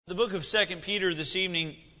the book of 2 Peter this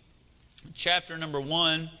evening, chapter number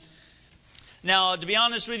 1. Now, to be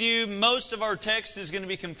honest with you, most of our text is going to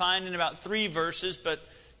be confined in about 3 verses, but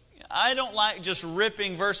I don't like just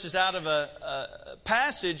ripping verses out of a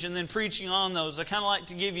passage and then preaching on those. I kind of like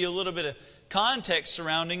to give you a little bit of context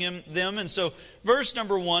surrounding them. And so, verse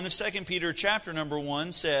number 1 of 2 Peter chapter number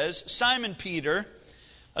 1 says, Simon Peter,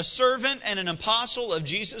 a servant and an apostle of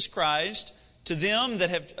Jesus Christ, to them that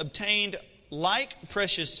have obtained like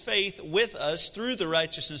precious faith with us through the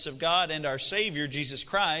righteousness of God and our Savior Jesus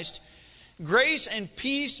Christ, grace and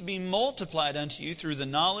peace be multiplied unto you through the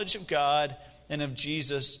knowledge of God and of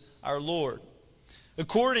Jesus our Lord,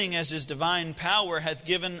 according as His divine power hath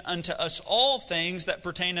given unto us all things that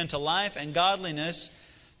pertain unto life and godliness,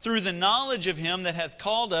 through the knowledge of Him that hath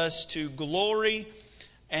called us to glory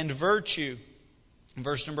and virtue.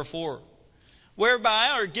 Verse number 4.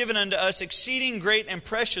 Whereby are given unto us exceeding great and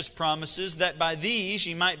precious promises, that by these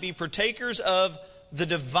ye might be partakers of the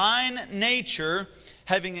divine nature,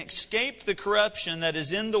 having escaped the corruption that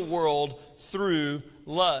is in the world through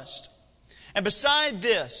lust. And beside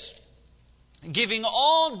this, giving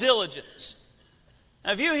all diligence.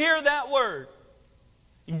 Now, if you hear that word,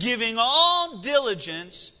 giving all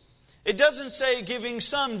diligence, it doesn't say giving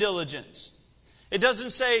some diligence. It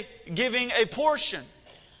doesn't say giving a portion.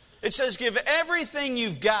 It says give everything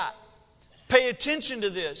you've got. Pay attention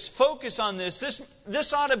to this. Focus on this.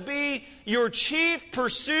 This ought to be your chief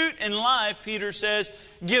pursuit in life, Peter says.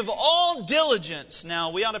 Give all diligence.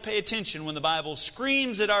 Now, we ought to pay attention when the Bible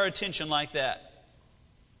screams at our attention like that.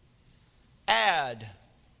 Add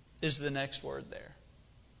is the next word there.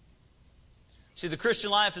 See, the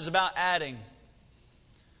Christian life is about adding.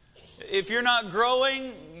 If you're not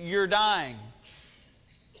growing, you're dying.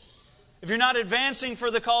 If you're not advancing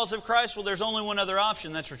for the cause of Christ, well, there's only one other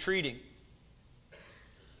option, that's retreating.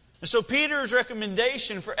 And so Peter's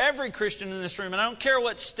recommendation for every Christian in this room, and I don't care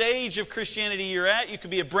what stage of Christianity you're at, you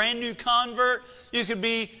could be a brand new convert, you could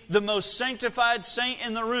be the most sanctified saint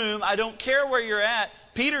in the room, I don't care where you're at,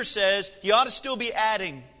 Peter says you ought to still be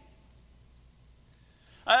adding.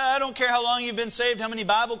 I don't care how long you've been saved, how many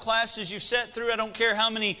Bible classes you've sat through, I don't care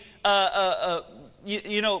how many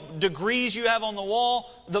degrees you have on the wall.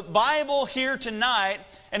 The Bible here tonight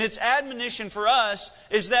and its admonition for us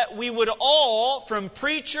is that we would all, from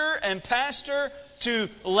preacher and pastor to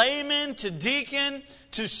layman to deacon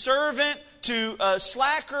to servant to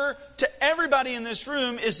slacker to everybody in this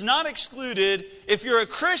room is not excluded. If you're a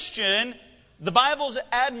Christian, the Bible's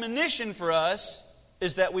admonition for us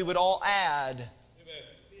is that we would all add.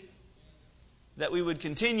 That we would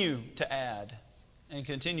continue to add and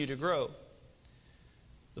continue to grow.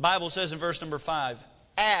 The Bible says in verse number 5,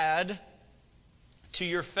 add to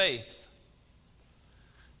your faith.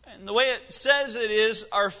 And the way it says it is,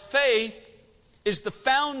 our faith is the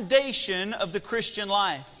foundation of the Christian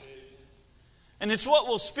life. And it's what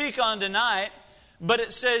we'll speak on tonight, but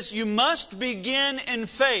it says you must begin in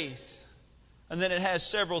faith. And then it has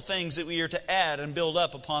several things that we are to add and build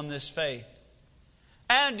up upon this faith.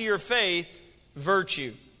 Add to your faith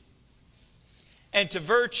virtue. And to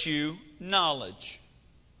virtue, knowledge.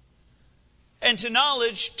 And to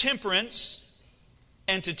knowledge, temperance.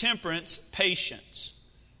 And to temperance, patience.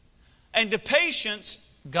 And to patience,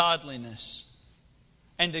 godliness.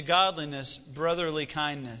 And to godliness, brotherly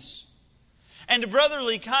kindness. And to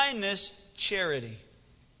brotherly kindness, charity.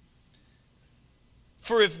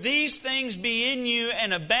 For if these things be in you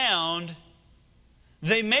and abound,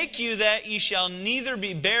 they make you that ye shall neither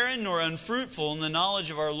be barren nor unfruitful in the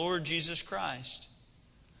knowledge of our Lord Jesus Christ.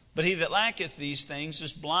 But he that lacketh these things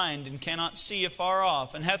is blind and cannot see afar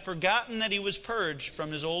off, and hath forgotten that he was purged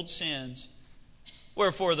from his old sins.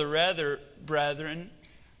 Wherefore the rather, brethren,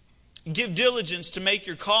 give diligence to make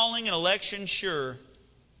your calling and election sure.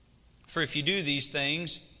 For if you do these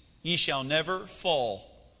things, ye shall never fall.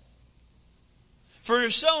 For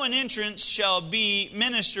so an entrance shall be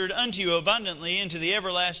ministered unto you abundantly into the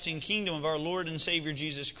everlasting kingdom of our Lord and Savior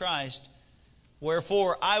Jesus Christ.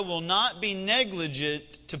 Wherefore I will not be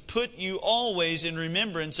negligent to put you always in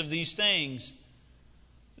remembrance of these things.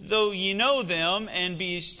 Though ye know them and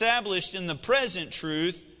be established in the present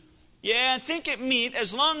truth, yea, I think it meet,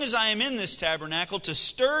 as long as I am in this tabernacle, to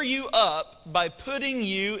stir you up by putting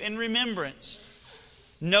you in remembrance,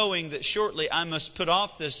 knowing that shortly I must put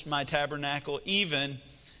off this my tabernacle, even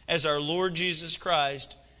as our Lord Jesus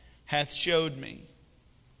Christ hath showed me.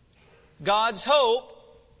 God's hope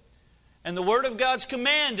and the Word of God's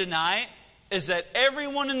command tonight is that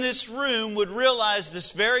everyone in this room would realize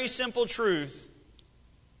this very simple truth.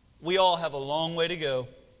 We all have a long way to go.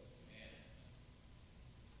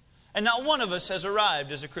 And not one of us has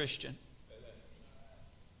arrived as a Christian.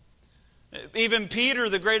 Even Peter,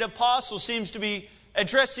 the great apostle, seems to be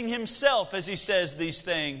addressing himself as he says these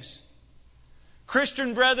things.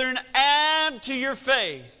 Christian brethren, add to your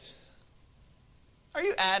faith. Are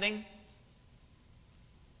you adding?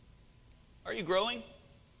 Are you growing?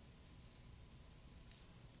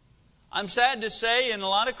 I'm sad to say, in a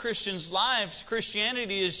lot of Christians' lives,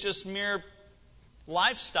 Christianity is just mere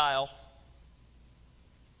lifestyle.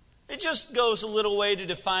 It just goes a little way to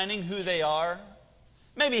defining who they are.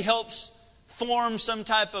 Maybe helps form some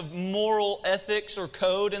type of moral ethics or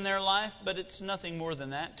code in their life, but it's nothing more than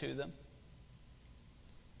that to them.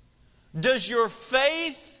 Does your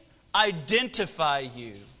faith identify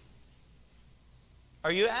you?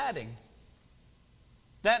 Are you adding?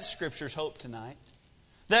 That's Scripture's hope tonight.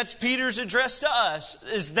 That's Peter's address to us,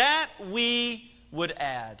 is that we would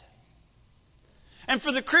add. And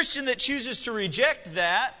for the Christian that chooses to reject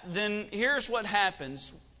that, then here's what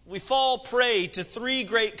happens. We fall prey to three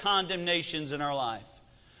great condemnations in our life.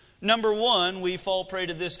 Number one, we fall prey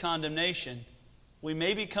to this condemnation. We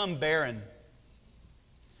may become barren.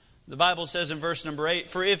 The Bible says in verse number 8,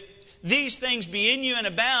 "For if these things be in you and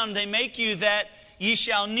abound, they make you that ye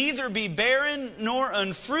shall neither be barren nor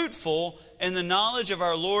unfruitful in the knowledge of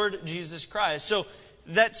our Lord Jesus Christ." So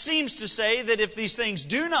that seems to say that if these things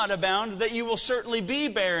do not abound, that you will certainly be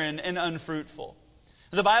barren and unfruitful.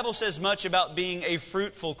 The Bible says much about being a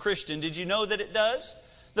fruitful Christian. Did you know that it does?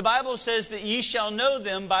 The Bible says that ye shall know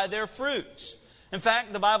them by their fruits. In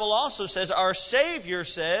fact, the Bible also says, our Savior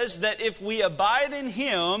says that if we abide in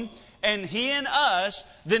Him and He in us,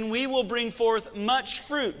 then we will bring forth much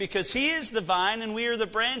fruit, because He is the vine and we are the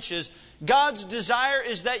branches. God's desire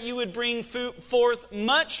is that you would bring forth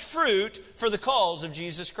much fruit for the cause of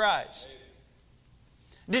Jesus Christ.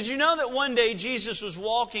 Did you know that one day Jesus was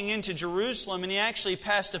walking into Jerusalem and He actually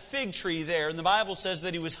passed a fig tree there, and the Bible says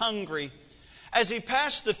that He was hungry. As He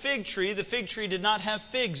passed the fig tree did not have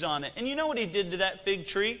figs on it. And you know what He did to that fig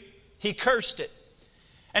tree? He cursed it.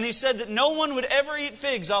 And He said that no one would ever eat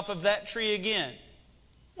figs off of that tree again.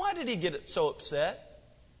 Why did He get so upset?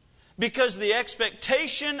 Because the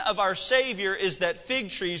expectation of our Savior is that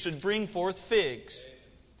fig trees would bring forth figs.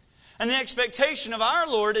 And the expectation of our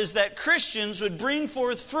Lord is that Christians would bring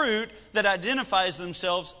forth fruit that identifies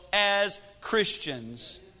themselves as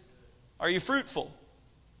Christians. Are you fruitful?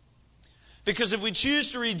 Because if we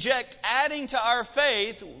choose to reject adding to our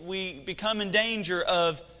faith, we become in danger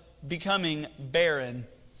of becoming barren.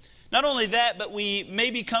 Not only that, but we may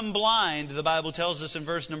become blind. The Bible tells us in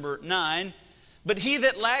verse number 9, "But he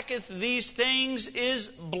that lacketh these things is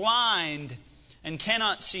blind, and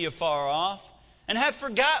cannot see afar off, and hath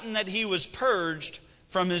forgotten that he was purged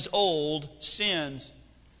from his old sins."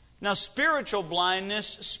 Now, spiritual blindness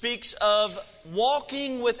speaks of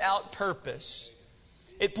walking without purpose.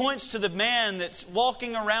 It points to the man that's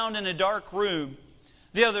walking around in a dark room.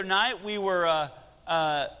 The other night,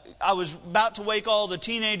 I was about to wake all the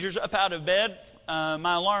teenagers up out of bed.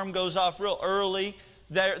 My alarm goes off real early.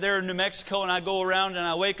 They're in New Mexico, and I go around and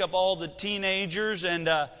I wake up all the teenagers, and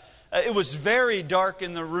it was very dark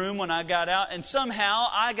in the room when I got out, and somehow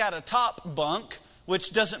I got a top bunk,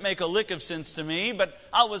 which doesn't make a lick of sense to me, but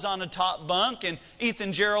I was on a top bunk, and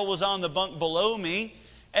Ethan Gerald was on the bunk below me,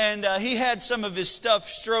 and he had some of his stuff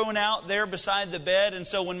strewn out there beside the bed, and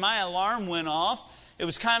so when my alarm went off, it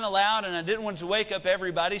was kind of loud, and I didn't want to wake up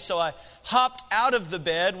everybody, so I hopped out of the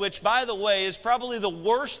bed, which, by the way, is probably the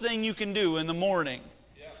worst thing you can do in the morning.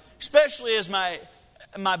 Yeah. Especially as my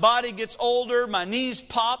body gets older, my knees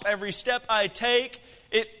pop every step I take.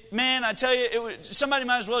 I tell you, somebody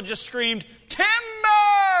might as well just screamed,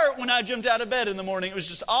 "Timber!" when I jumped out of bed in the morning. It was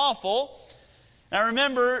just awful. And I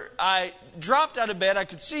remember I dropped out of bed, I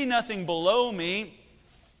could see nothing below me,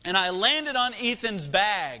 and I landed on Ethan's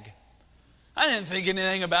bag. I didn't think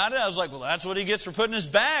anything about it. I was like, well, that's what he gets for putting his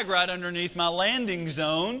bag right underneath my landing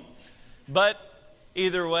zone. But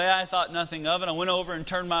either way, I thought nothing of it. I went over and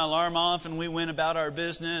turned my alarm off, and we went about our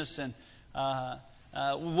business, and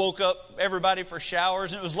we woke up everybody for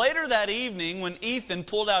showers. And it was later that evening when Ethan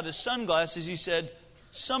pulled out his sunglasses. He said,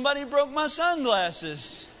 "Somebody broke my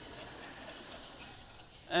sunglasses."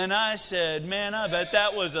 And I said, "Man, I bet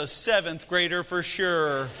that was a 7th grader for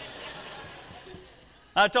sure."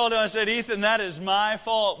 I told him, I said, "Ethan, that is my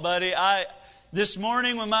fault, buddy. This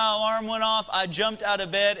morning when my alarm went off, I jumped out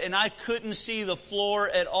of bed and I couldn't see the floor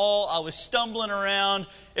at all. I was stumbling around.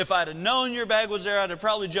 If I'd have known your bag was there, I'd have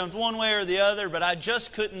probably jumped one way or the other, but I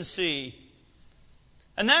just couldn't see."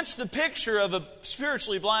 And that's the picture of a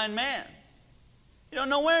spiritually blind man. You don't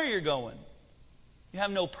know where you're going. You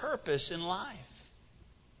have no purpose in life.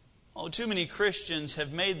 Oh, too many Christians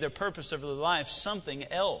have made the purpose of their life something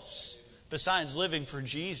else besides living for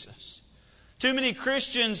Jesus. Too many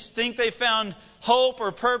Christians think they found hope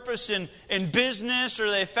or purpose in business,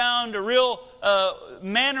 or they found a real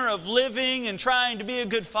manner of living and trying to be a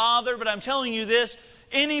good father. But I'm telling you this,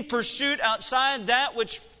 any pursuit outside that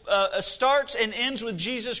which starts and ends with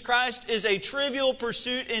Jesus Christ is a trivial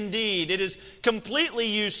pursuit indeed. It is completely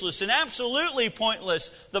useless and absolutely pointless.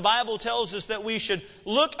 The Bible tells us that we should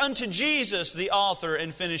look unto Jesus, the author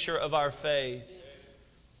and finisher of our faith.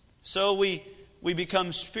 So we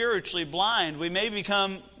become spiritually blind. We may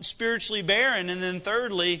become spiritually barren. And then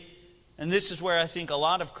thirdly, and this is where I think a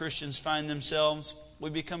lot of Christians find themselves, we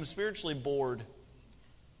become spiritually bored.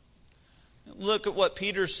 Look at what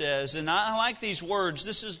Peter says, and I like these words.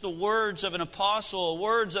 This is the words of an apostle,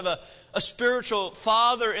 words of a spiritual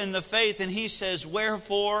father in the faith. And he says,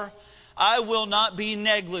 "Wherefore I will not be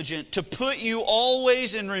negligent to put you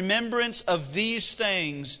always in remembrance of these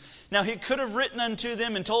things." Now, he could have written unto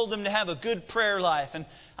them and told them to have a good prayer life. And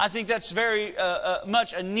I think that's very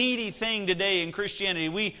much a needy thing today in Christianity.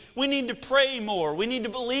 We need to pray more. We need to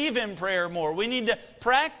believe in prayer more. We need to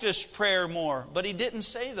practice prayer more. But he didn't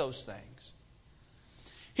say those things.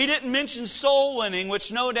 He didn't mention soul winning,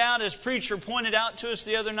 which no doubt, as preacher pointed out to us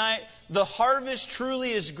the other night, the harvest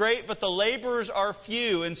truly is great, but the laborers are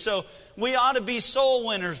few. And so we ought to be soul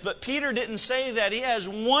winners. But Peter didn't say that. He has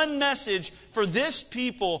one message for this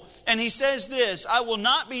people. And he says this, "I will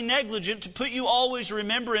not be negligent to put you always in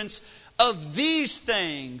remembrance of these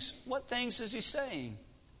things." What things is he saying?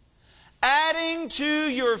 Adding to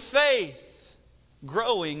your faith,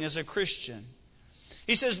 growing as a Christian.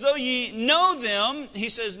 He says, though ye know them, he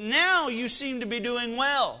says, now you seem to be doing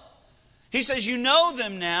well. He says, you know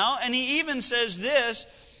them now. And he even says this,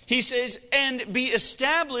 he says, and be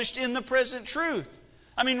established in the present truth.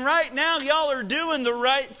 I mean, right now, y'all are doing the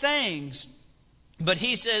right things. But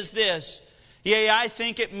he says this, "Yea, I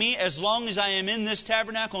think it me, as long as I am in this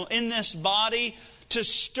tabernacle, in this body, to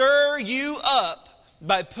stir you up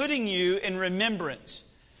by putting you in remembrance."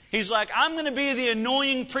 He's like, I'm going to be the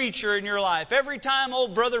annoying preacher in your life. Every time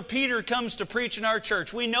old brother Peter comes to preach in our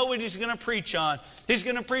church, we know what he's going to preach on. He's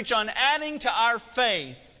going to preach on adding to our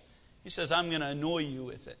faith. He says, I'm going to annoy you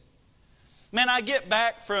with it. Man, I get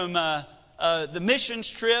back from the missions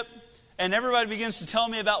trip, and everybody begins to tell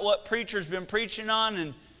me about what preacher's been preaching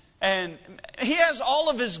on. And he has all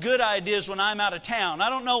of his good ideas when I'm out of town. I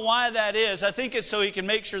don't know why that is. I think it's so he can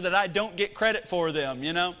make sure that I don't get credit for them,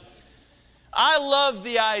 you know. I love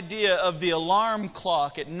the idea of the alarm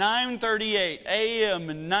clock at 9:38 a.m.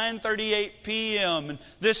 and 9:38 p.m. And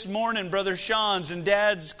this morning, Brother Sean's and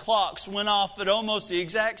Dad's clocks went off at almost the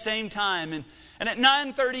exact same time. And at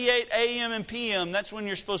 9:38 a.m. and p.m., that's when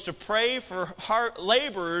you're supposed to pray for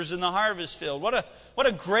laborers in the harvest field. What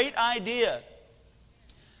a great idea.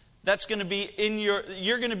 That's going to be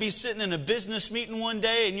you're going to be sitting in a business meeting one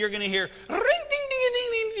day and you're going to hear ring, ding, ding,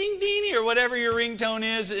 ding, ding, ding, ding, or whatever your ringtone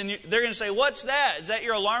is. And they're going to say, what's that? Is that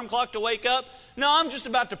your alarm clock to wake up? No, I'm just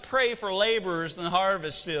about to pray for laborers in the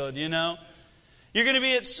harvest field, you know. You're going to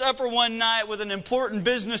be at supper one night with an important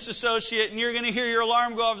business associate and you're going to hear your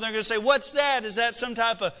alarm go off and they're going to say, what's that? Is that some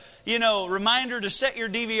type of, reminder to set your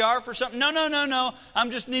DVR for something? No. I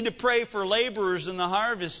just need to pray for laborers in the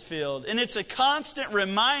harvest field. And it's a constant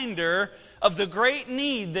reminder of the great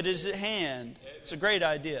need that is at hand. It's a great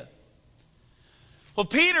idea. Well,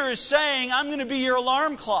 Peter is saying, I'm going to be your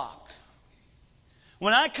alarm clock.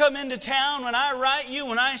 When I come into town, when I write you,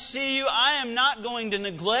 when I see you, I am not going to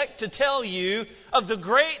neglect to tell you of the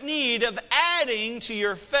great need of adding to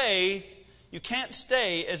your faith. You can't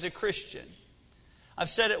stay as a Christian. I've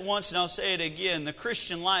said it once and I'll say it again. The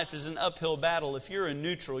Christian life is an uphill battle. If you're in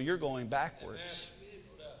neutral, you're going backwards.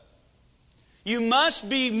 You must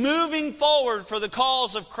be moving forward for the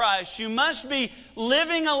cause of Christ. You must be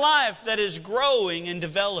living a life that is growing and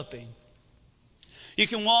developing. You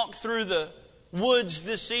can walk through the woods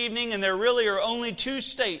this evening, and there really are only two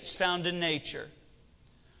states found in nature.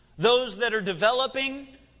 Those that are developing,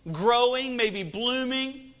 growing, maybe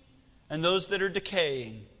blooming, and those that are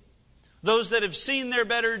decaying. Those that have seen their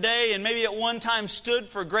better day and maybe at one time stood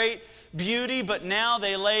for great beauty, but now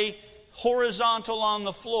they lay horizontal on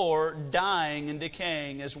the floor, dying and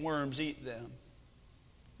decaying as worms eat them.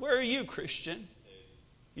 Where are you, Christian?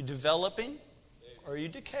 Are you developing or are you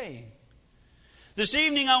decaying? This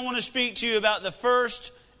evening I want to speak to you about the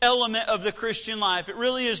first element of the Christian life. It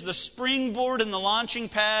really is the springboard and the launching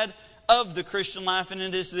pad of the Christian life, and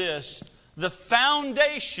it is this: the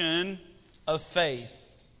foundation of faith.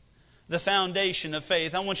 The foundation of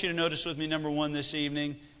faith. I want you to notice with me, number one this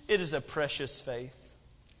evening, it is a precious faith.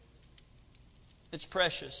 It's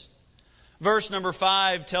precious. Verse number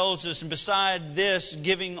 5 tells us, and beside this,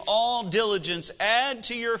 giving all diligence, add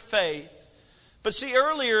to your faith. But see,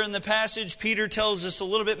 earlier in the passage, Peter tells us a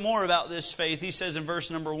little bit more about this faith. He says in verse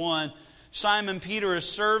number 1, Simon Peter, a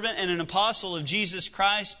servant and an apostle of Jesus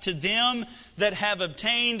Christ, to them that have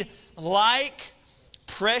obtained like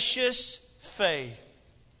precious faith.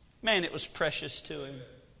 Man, it was precious to him.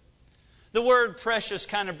 The word precious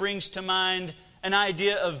kind of brings to mind an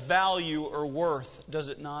idea of value or worth, does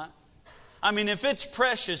it not? I mean, if it's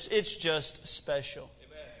precious, it's just special.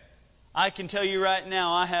 Amen. I can tell you right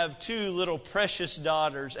now, I have 2 little precious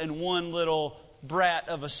daughters and 1 little brat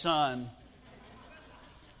of a son.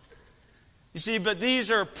 You see, but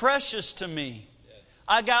these are precious to me.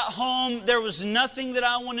 I got home, there was nothing that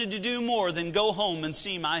I wanted to do more than go home and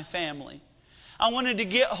see my family. I wanted to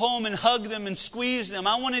get home and hug them and squeeze them.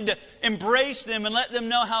 I wanted to embrace them and let them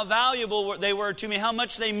know how valuable they were to me, how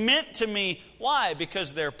much they meant to me. Why?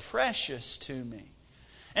 Because they're precious to me.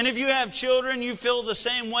 And if you have children, you feel the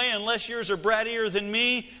same way, unless yours are brattier than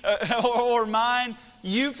me or mine.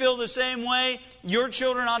 You feel the same way. Your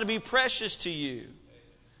children ought to be precious to you.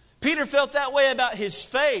 Peter felt that way about his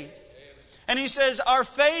faith. And he says, our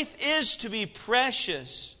faith is to be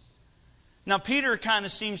precious. Now, Peter kind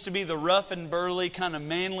of seems to be the rough and burly, kind of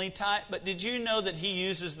manly type. But did you know that he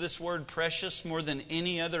uses this word precious more than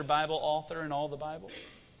any other Bible author in all the Bible?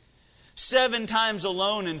 7 times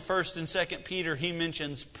alone in 1st and 2nd Peter, he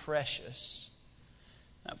mentions precious.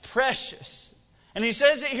 Now, precious. And he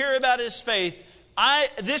says it here about his faith.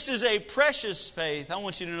 This is a precious faith. I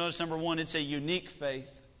want you to notice, number 1, it's a unique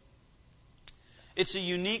faith. It's a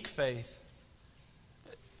unique faith.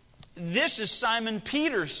 This is Simon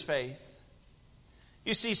Peter's faith.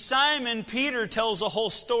 You see, Simon Peter tells a whole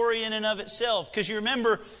story in and of itself. Because you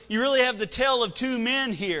remember, you really have the tale of 2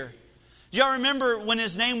 men here. Do y'all remember when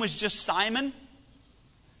his name was just Simon?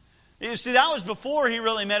 You see, that was before he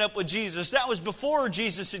really met up with Jesus. That was before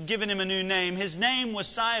Jesus had given him a new name. His name was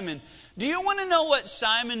Simon. Do you want to know what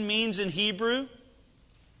Simon means in Hebrew?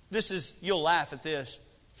 You'll laugh at this.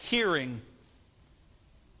 Hearing.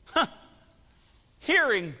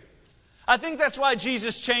 Hearing. I think that's why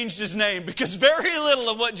Jesus changed his name, because very little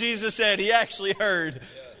of what Jesus said he actually heard.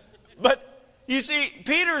 But you see,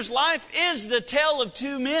 Peter's life is the tale of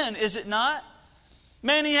 2 men, is it not?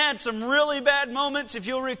 Man, he had some really bad moments. If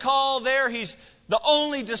you'll recall there, he's the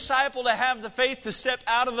only disciple to have the faith to step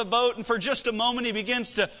out of the boat, and for just a moment he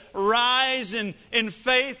begins to rise in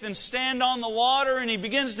faith and stand on the water, and he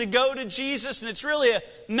begins to go to Jesus, and it's really a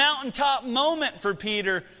mountaintop moment for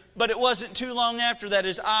Peter. But it wasn't too long after that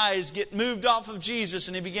his eyes get moved off of Jesus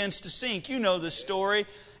and he begins to sink. You know the story.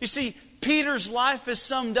 You see, Peter's life is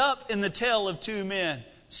summed up in the tale of 2 men.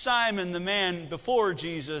 Simon, the man before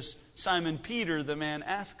Jesus. Simon Peter, the man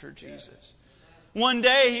after Jesus. One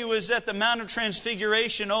day he was at the Mount of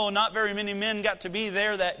Transfiguration. Oh, not very many men got to be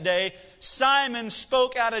there that day. Simon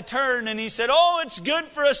spoke out of turn and he said, "Oh, it's good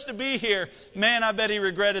for us to be here." Man, I bet he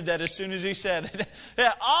regretted that as soon as he said it.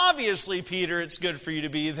 Yeah, obviously, Peter, it's good for you to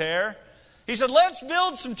be there. He said, "Let's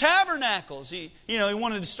build some tabernacles." He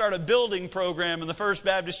wanted to start a building program in the First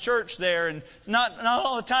Baptist Church there. And not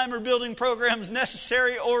all the time are building programs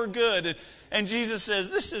necessary or good. And Jesus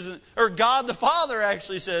says, this isn't, or God the Father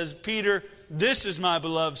actually says, "Peter, this is my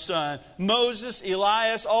beloved Son." Moses,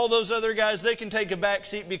 Elias, all those other guys, they can take a back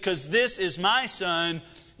seat because this is my Son,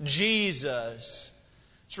 Jesus.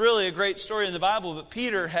 It's really a great story in the Bible, but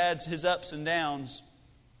Peter had his ups and downs.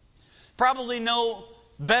 Probably no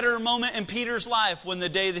better moment in Peter's life when the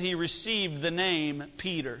day that he received the name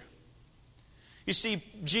Peter. You see,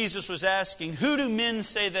 Jesus was asking, "Who do men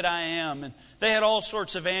say that I am?" And they had all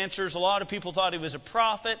sorts of answers. A lot of people thought he was a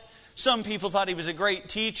prophet. Some people thought he was a great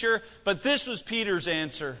teacher. But this was Peter's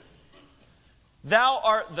answer. "Thou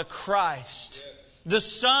art the Christ, the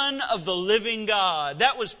Son of the living God."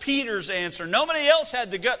 That was Peter's answer. Nobody else had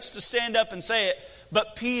the guts to stand up and say it,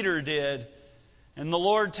 but Peter did. And the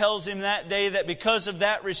Lord tells him that day that because of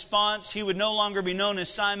that response, he would no longer be known as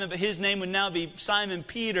Simon, but his name would now be Simon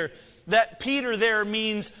Peter. That Peter there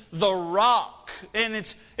means the rock. And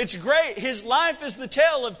it's great. His life is the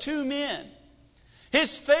tale of 2 men.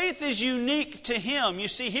 His faith is unique to him. You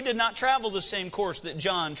see, he did not travel the same course that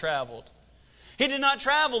John traveled. He did not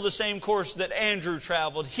travel the same course that Andrew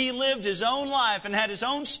traveled. He lived his own life and had his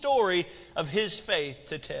own story of his faith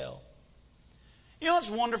to tell. You know what's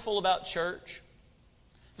wonderful about church?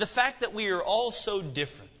 The fact that we are all so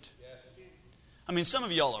different. I mean, some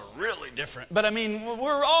of y'all are really different, but I mean,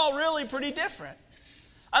 we're all really pretty different.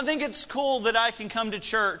 I think it's cool that I can come to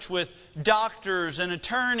church with doctors and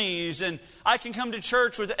attorneys, and I can come to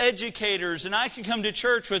church with educators, and I can come to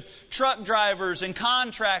church with truck drivers and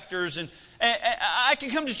contractors, and I can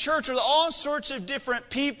come to church with all sorts of different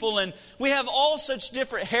people, and we have all such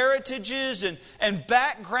different heritages and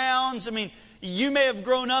backgrounds. I mean, you may have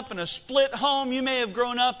grown up in a split home. You may have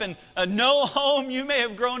grown up in a no home. You may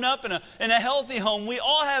have grown up in a healthy home. We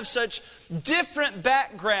all have such different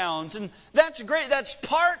backgrounds, and that's great. That's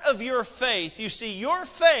part of your faith. You see, your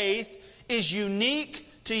faith is unique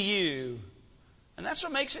to you, and that's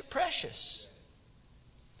what makes it precious.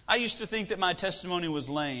 I used to think that my testimony was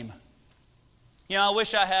lame. You know, I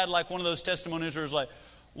wish I had like one of those testimonies where it's like,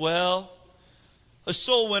 well, a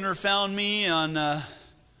soul winner found me on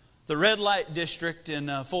the red light district in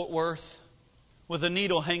Fort Worth with a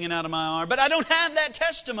needle hanging out of my arm. But I don't have that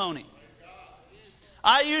testimony.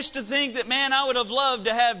 I used to think that, man, I would have loved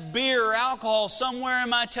to have beer or alcohol somewhere in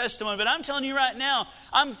my testimony. But I'm telling you right now,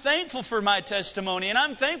 I'm thankful for my testimony. And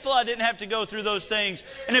I'm thankful I didn't have to go through those things.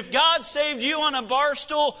 And if God saved you on a bar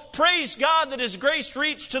stool, praise God that His grace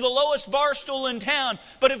reached to the lowest bar stool in town.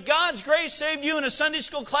 But if God's grace saved you in a Sunday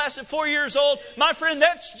school class at 4 years old, my friend,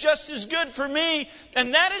 that's just as good for me.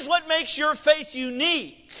 And that is what makes your faith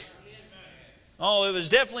unique. Oh, it was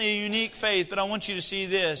definitely a unique faith, but I want you to see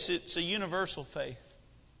this. It's a universal faith.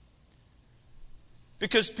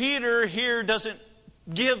 Because Peter here doesn't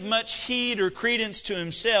give much heed or credence to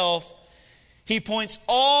himself. He points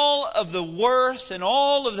all of the worth and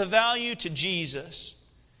all of the value to Jesus.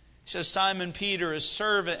 He says, Simon Peter, a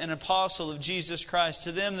servant and apostle of Jesus Christ,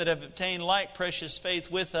 to them that have obtained like precious faith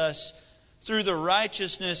with us through the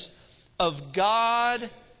righteousness of God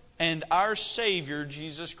and our Savior,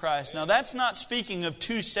 Jesus Christ. Now that's not speaking of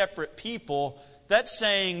two separate people. That's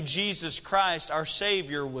saying Jesus Christ, our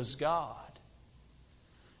Savior, was God.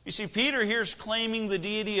 You see, Peter here is claiming the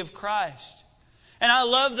deity of Christ. And I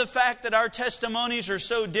love the fact that our testimonies are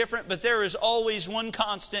so different, but there is always one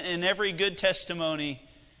constant in every good testimony.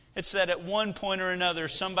 It's that at one point or another,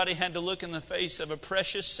 somebody had to look in the face of a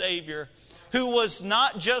precious Savior who was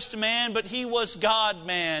not just man, but He was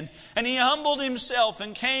God-man. And He humbled Himself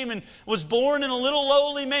and came and was born in a little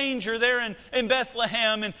lowly manger there in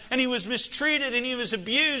Bethlehem. And He was mistreated and He was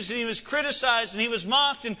abused and He was criticized and He was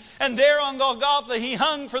mocked. And there on Golgotha He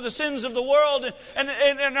hung for the sins of the world.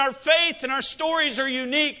 And our faith and our stories are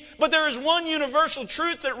unique. But there is one universal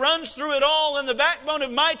truth that runs through it all. And the backbone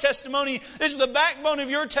of my testimony is the backbone of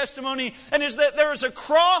your testimony. And is that there is a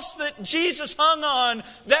cross that Jesus hung on.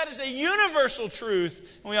 That is a universal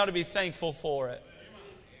truth, and we ought to be thankful for it.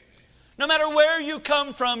 No matter where you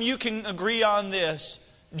come from, you can agree on this.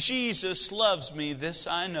 Jesus loves me, this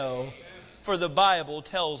I know, for the Bible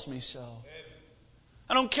tells me so.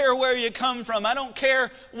 I don't care where you come from. I don't care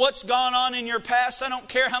what's gone on in your past. I don't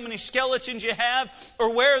care how many skeletons you have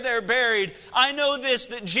or where they're buried. I know this,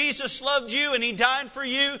 that Jesus loved you and He died for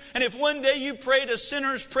you. And if one day you prayed a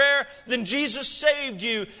sinner's prayer, then Jesus saved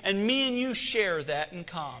you. And me and you share that in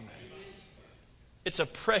common. It's a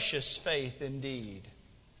precious faith indeed.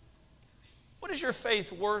 What is your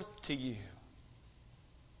faith worth to you?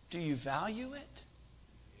 Do you value it?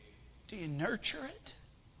 Do you nurture it?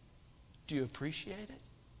 Do you appreciate it?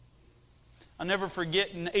 I'll never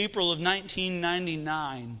forget in April of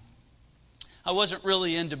 1999, I wasn't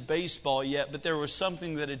really into baseball yet, but there was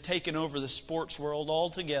something that had taken over the sports world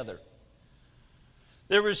altogether.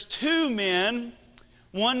 There was two men,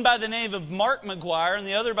 one by the name of Mark McGwire and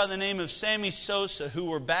the other by the name of Sammy Sosa, who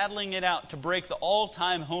were battling it out to break the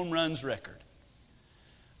all-time home runs record.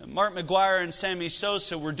 Mark McGwire and Sammy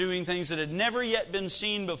Sosa were doing things that had never yet been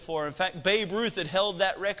seen before. In fact, Babe Ruth had held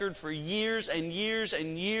that record for years and years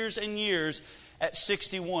and years and years at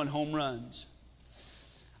 61 home runs.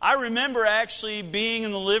 I remember actually being in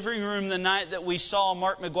the living room the night that we saw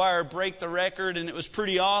Mark McGwire break the record, and it was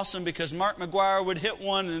pretty awesome because Mark McGwire would hit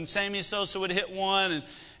one and Sammy Sosa would hit one.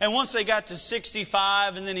 And once they got to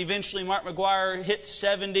 65 and then eventually Mark McGwire hit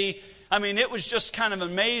 70, I mean, it was just kind of an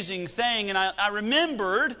amazing thing. And I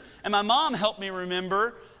remembered, and my mom helped me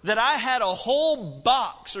remember, that I had a whole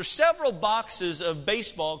box or several boxes of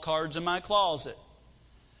baseball cards in my closet.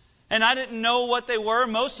 And I didn't know what they were.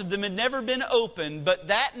 Most of them had never been opened. But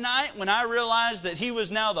that night, when I realized that he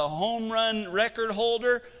was now the home run record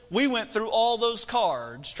holder, we went through all those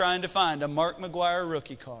cards trying to find a Mark McGwire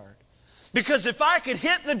rookie card. Because if I could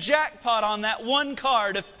hit the jackpot on that one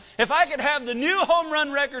card, if I could have the new home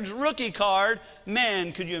run records rookie card,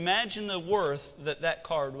 man, could you imagine the worth that that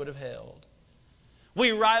card would have held?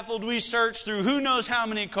 We rifled, we searched through who knows how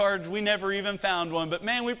many cards, we never even found one. But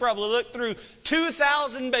man, we probably looked through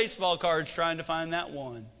 2,000 baseball cards trying to find that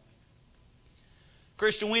one.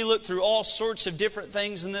 Christian, we look through all sorts of different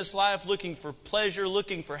things in this life, looking for pleasure,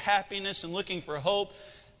 looking for happiness, and looking for hope.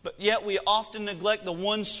 But yet we often neglect the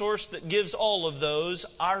one source that gives all of those,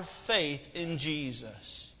 our faith in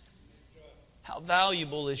Jesus. How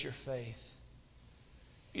valuable is your faith?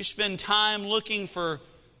 You spend time looking for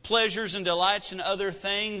pleasures and delights in other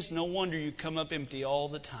things, no wonder you come up empty all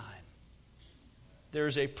the time.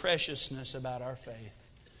 There's a preciousness about our faith.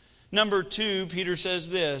 Number 2, Peter says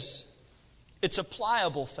this, it's a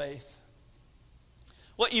pliable faith.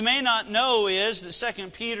 What you may not know is that 2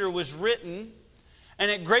 Peter was written, and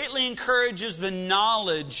it greatly encourages the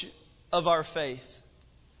knowledge of our faith.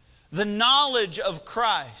 The knowledge of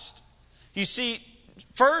Christ. You see,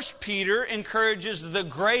 1 Peter encourages the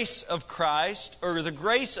grace of Christ, or the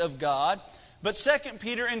grace of God, but 2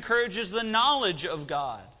 Peter encourages the knowledge of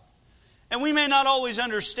God. And we may not always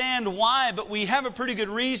understand why, but we have a pretty good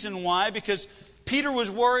reason why, because Peter was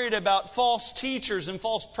worried about false teachers and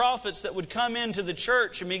false prophets that would come into the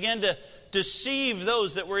church and begin to deceive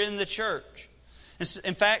those that were in the church.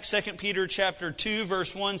 In fact, 2 Peter chapter 2,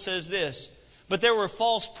 verse 1 says this, "But there were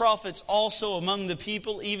false prophets also among the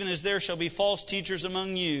people, even as there shall be false teachers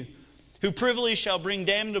among you, who privily shall bring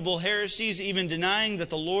damnable heresies, even denying that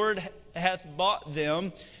the Lord hath bought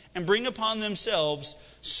them, and bring upon themselves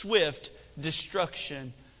swift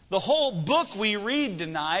destruction." The whole book we read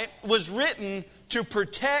tonight was written to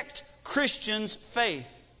protect Christians'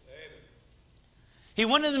 faith. He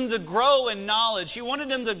wanted them to grow in knowledge. He wanted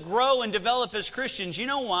them to grow and develop as Christians. You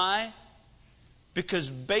know why? Because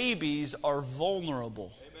babies are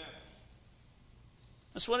vulnerable. Amen.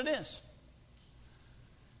 That's what it is.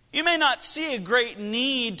 You may not see a great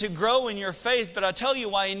need to grow in your faith, but I'll tell you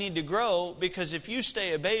why you need to grow. Because if you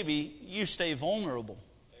stay a baby, you stay vulnerable.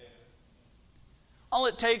 All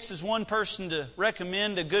it takes is one person to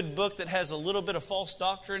recommend a good book that has a little bit of false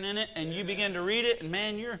doctrine in it, and you begin to read it, and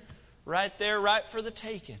man, you're right there, right for the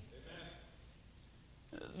taking.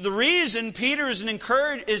 The reason Peter is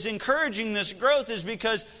encouraging this growth is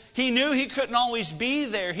because he knew he couldn't always be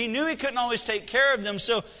there. He knew he couldn't always take care of them.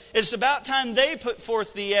 So it's about time they put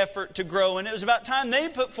forth the effort to grow. And it was about time they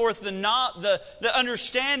put forth the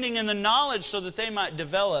understanding and the knowledge so that they might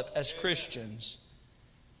develop as Christians.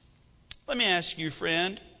 Let me ask you,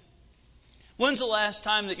 friend, when's the last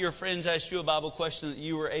time that your friends asked you a Bible question that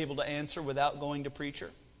you were able to answer without going to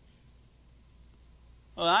preacher?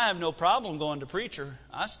 Well, I have no problem going to preacher.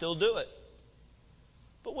 I still do it.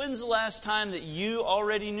 But when's the last time that you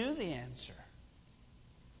already knew the answer?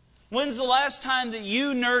 When's the last time that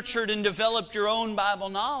you nurtured and developed your own Bible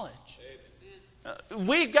knowledge?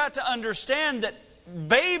 We've got to understand that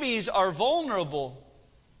babies are vulnerable.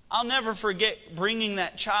 I'll never forget bringing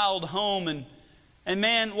that child home and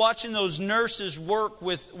man, watching those nurses work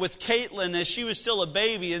with Caitlin as she was still a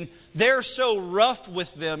baby. And they're so rough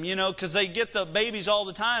with them, because they get the babies all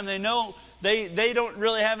the time. They know they don't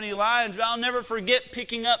really have any lines. But I'll never forget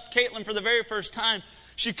picking up Caitlin for the very first time.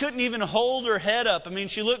 She couldn't even hold her head up. I mean,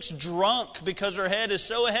 she looks drunk because her head is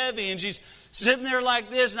so heavy. And she's sitting there like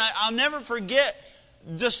this. And I'll never forget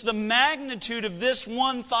just the magnitude of this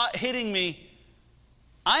one thought hitting me.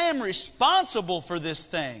 I am responsible for this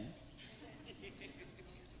thing.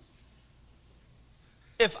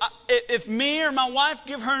 If me or my wife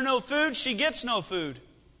give her no food, she gets no food.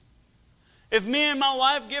 If me and my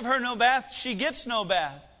wife give her no bath, she gets no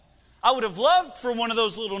bath. I would have loved for one of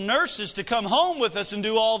those little nurses to come home with us and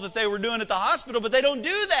do all that they were doing at the hospital, but they don't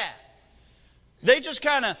do that. They just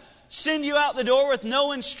kind of send you out the door with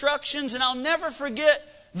no instructions, and I'll never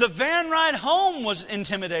forget the van ride home was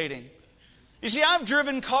intimidating. You see, I've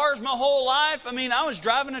driven cars my whole life. I mean, I was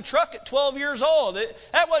driving a truck at 12 years old.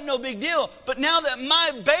 That wasn't no big deal. But now that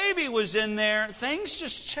my baby was in there, things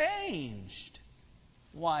just changed.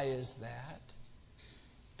 Why is that?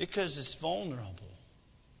 Because it's vulnerable.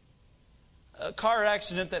 A car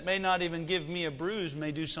accident that may not even give me a bruise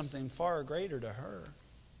may do something far greater to her.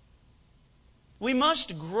 We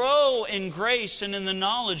must grow in grace and in the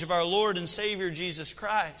knowledge of our Lord and Savior Jesus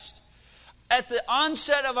Christ. At the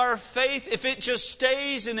onset of our faith, if it just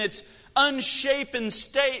stays in its unshapen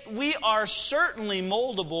state, we are certainly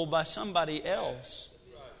moldable by somebody else.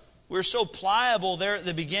 We're so pliable there at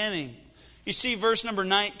the beginning. You see, verse number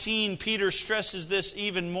 19, Peter stresses this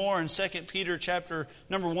even more in 2 Peter chapter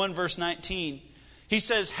number 1, verse 19. He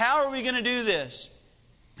says, how are we going to do this?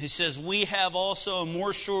 He says, we have also a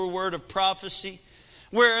more sure word of prophecy,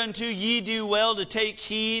 whereunto ye do well to take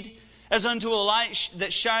heed, as unto a light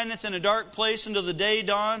that shineth in a dark place until the day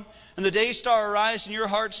dawn, and the day star arise in your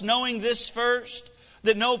hearts, knowing this first,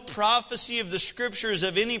 that no prophecy of the Scriptures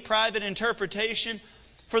of any private interpretation,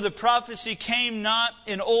 for the prophecy came not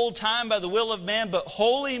in old time by the will of man, but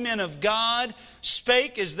holy men of God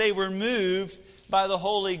spake as they were moved by the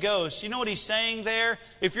Holy Ghost. You know what he's saying there?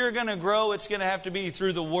 If you're going to grow, it's going to have to be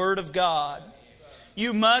through the Word of God.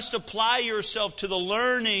 You must apply yourself to the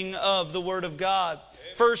learning of the Word of God.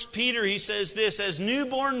 1 Peter, he says this, as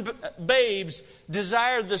newborn babes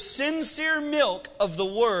desire the sincere milk of the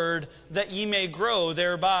Word, that ye may grow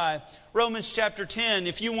thereby. Romans chapter 10,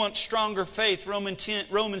 if you want stronger faith,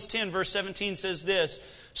 Romans 10 verse 17 says this,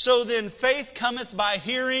 so then faith cometh by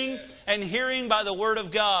hearing, and hearing by the Word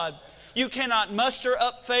of God. You cannot muster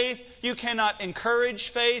up faith. You cannot encourage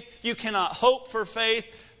faith. You cannot hope for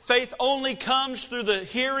faith. Faith only comes through the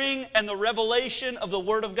hearing and the revelation of the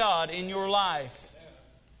Word of God in your life.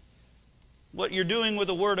 What you're doing with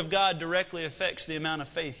the Word of God directly affects the amount of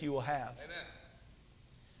faith you will have. Amen.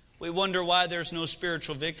 We wonder why there's no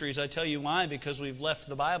spiritual victories. I tell you why, because we've left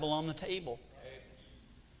the Bible on the table.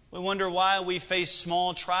 We wonder why we face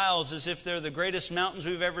small trials as if they're the greatest mountains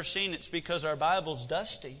we've ever seen. It's because our Bible's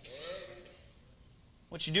dusty.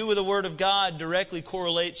 What you do with the Word of God directly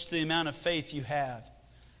correlates to the amount of faith you have.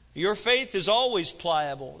 Your faith is always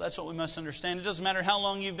pliable. That's what we must understand. It doesn't matter how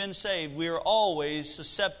long you've been saved. We are always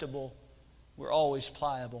susceptible. We're always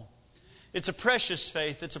pliable. It's a precious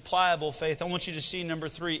faith. It's a pliable faith. I want you to see number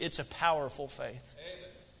 3. It's a powerful faith.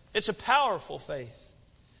 It's a powerful faith.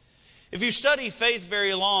 If you study faith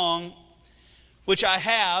very long, which I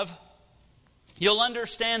have, you'll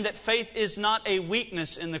understand that faith is not a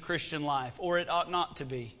weakness in the Christian life, or it ought not to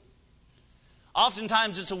be.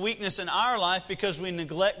 Oftentimes it's a weakness in our life because we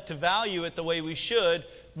neglect to value it the way we should,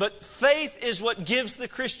 but faith is what gives the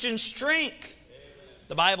Christian strength.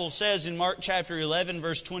 The Bible says in Mark chapter 11,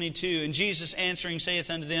 verse 22, and Jesus answering saith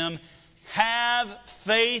unto them, have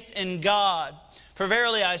faith in God. For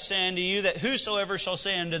verily I say unto you, that whosoever shall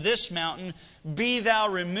say unto this mountain, be thou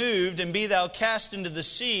removed, and be thou cast into the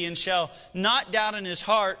sea, and shall not doubt in his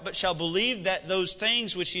heart, but shall believe that those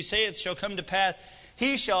things which he saith shall come to pass,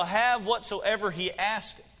 he shall have whatsoever he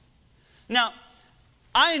asketh. Now,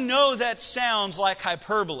 I know that sounds like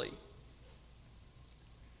hyperbole.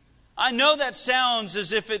 I know that sounds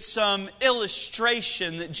as if it's some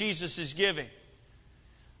illustration that Jesus is giving.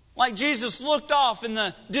 Like Jesus looked off in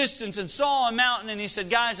the distance and saw a mountain and He said,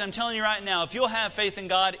 guys, I'm telling you right now, if you'll have faith in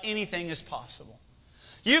God, anything is possible.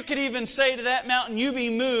 You could even say to that mountain, you be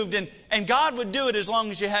moved, and God would do it as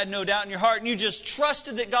long as you had no doubt in your heart and you just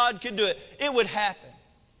trusted that God could do it. It would happen.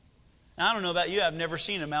 Now, I don't know about you, I've never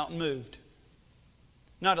seen a mountain moved.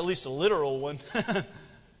 Not at least a literal one.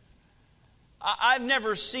 I've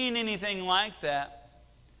never seen anything like that.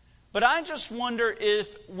 But I just wonder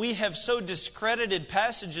if we have so discredited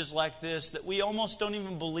passages like this that we almost don't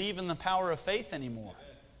even believe in the power of faith anymore.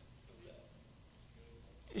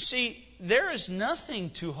 You see, there is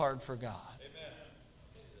nothing too hard for God.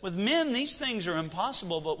 With men, these things are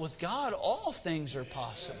impossible, but with God, all things are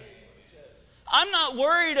possible. I'm not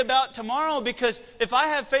worried about tomorrow because if I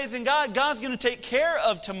have faith in God, God's going to take care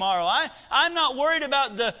of tomorrow. I'm not worried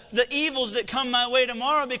about the evils that come my way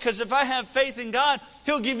tomorrow because if I have faith in God,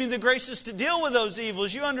 He'll give me the graces to deal with those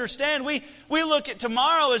evils. You understand? We look at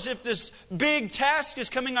tomorrow as if this big task is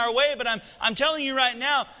coming our way, but I'm telling you right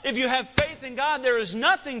now, if you have faith in God, there is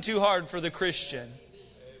nothing too hard for the Christian.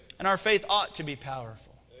 And our faith ought to be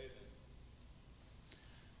powerful.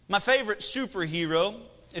 My favorite superhero...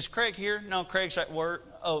 Is Craig here? No, Craig's at work.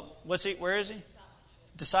 Oh, what's he? Where is he?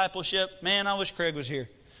 Discipleship. Man, I wish Craig was here.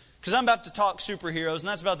 Because I'm about to talk superheroes, and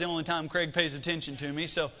that's about the only time Craig pays attention to me.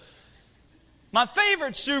 So, my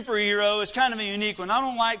favorite superhero is kind of a unique one. I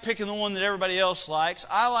don't like picking the one that everybody else likes.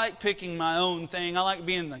 I like picking my own thing. I like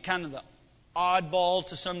being the kind of the oddball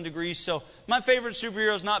to some degree. So, my favorite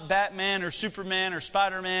superhero is not Batman or Superman or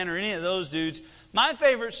Spider-Man or any of those dudes. My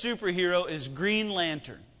favorite superhero is Green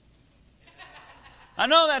Lantern. I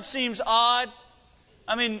know that seems odd.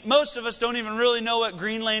 I mean, most of us don't even really know what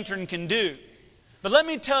Green Lantern can do. But let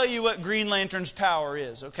me tell you what Green Lantern's power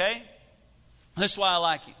is, okay? That's why I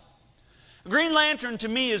like him. Green Lantern to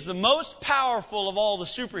me is the most powerful of all the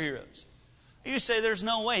superheroes. You say there's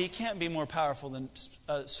no way, he can't be more powerful than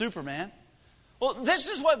Superman. Well, this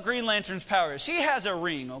is what Green Lantern's power is. He has a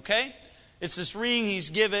ring, okay? It's this ring he's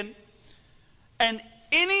given. And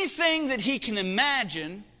anything that he can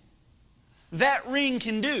imagine, that ring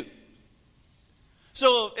can do.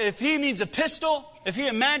 So if he needs a pistol, if he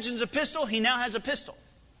imagines a pistol, he now has a pistol.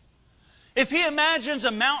 If he imagines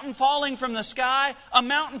a mountain falling from the sky, a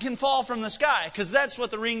mountain can fall from the sky, because that's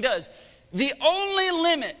what the ring does. The only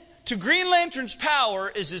limit to Green Lantern's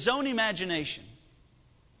power is his own imagination.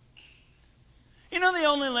 You know the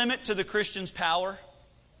only limit to the Christian's power?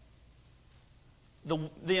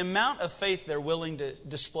 The amount of faith they're willing to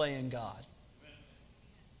display in God.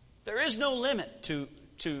 There is no limit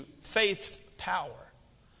to faith's power.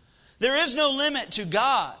 There is no limit to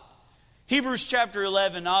God. Hebrews chapter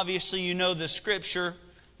 11, obviously you know the scripture.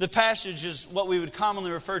 The passage is what we would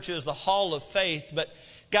commonly refer to as the hall of faith. But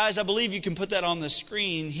guys, I believe you can put that on the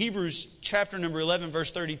screen. Hebrews chapter number 11,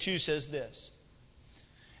 verse 32 says this.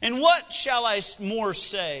 And what shall I more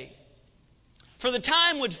say? For the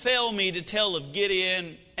time would fail me to tell of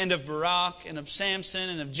Gideon and of Barak and of Samson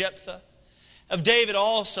and of Jephthah, of David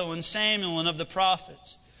also and Samuel and of the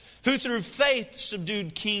prophets, who through faith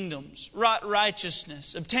subdued kingdoms, wrought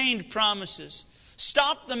righteousness, obtained promises,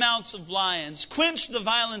 stopped the mouths of lions, quenched the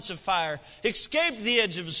violence of fire, escaped the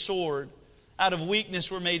edge of a sword, out of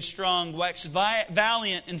weakness were made strong, waxed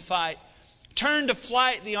valiant in fight, turned to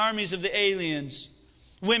flight the armies of the aliens.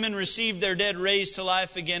 Women received their dead raised to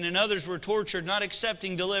life again, and others were tortured, not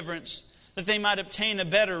accepting deliverance, that they might obtain a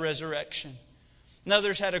better resurrection. And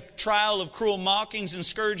others had a trial of cruel mockings and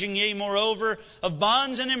scourging, yea, moreover, of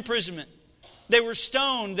bonds and imprisonment. They were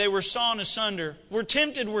stoned, they were sawn asunder, were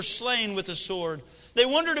tempted, were slain with a sword. They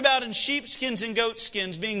wandered about in sheepskins and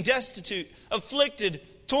goatskins, being destitute, afflicted,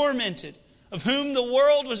 tormented, of whom the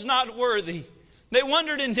world was not worthy. They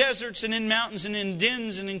wandered in deserts and in mountains and in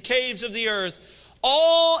dens and in caves of the earth.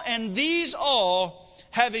 All, and these all,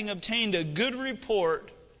 having obtained a good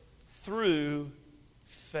report through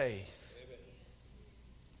faith.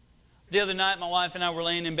 The other night, my wife and I were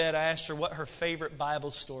laying in bed. I asked her what her favorite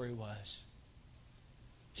Bible story was.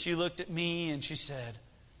 She looked at me and she said,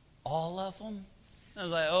 all of them? I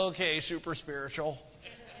was like, okay, super spiritual.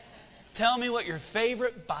 Tell me what your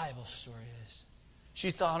favorite Bible story is.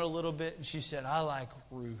 She thought a little bit and she said, I like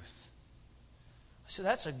Ruth. I said,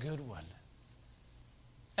 that's a good one.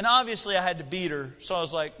 And obviously I had to beat her, so I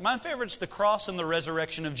was like, my favorite's the cross and the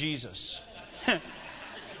resurrection of Jesus.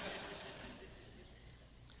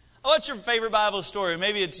 What's your favorite Bible story?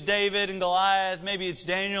 Maybe it's David and Goliath. Maybe it's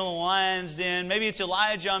Daniel in the lion's den. Maybe it's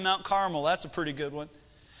Elijah on Mount Carmel. That's a pretty good one.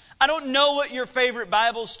 I don't know what your favorite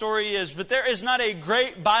Bible story is, but there is not a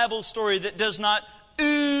great Bible story that does not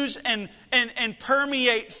ooze and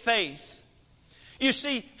permeate faith. You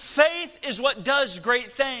see, faith is what does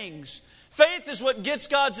great things. Faith is what gets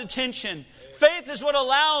God's attention. Faith is what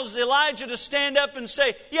allows Elijah to stand up and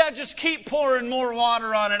say, yeah, just keep pouring more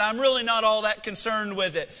water on it. I'm really not all that concerned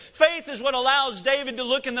with it. Faith is what allows David to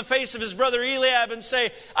look in the face of his brother Eliab and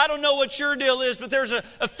say, I don't know what your deal is, but there's a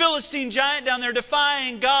Philistine giant down there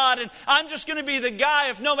defying God, and I'm just going to be the guy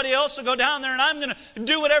if nobody else will go down there, and I'm going to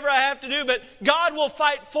do whatever I have to do, but God will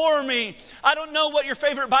fight for me. I don't know what your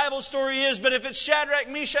favorite Bible story is, but if it's Shadrach,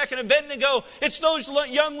 Meshach, and Abednego, it's those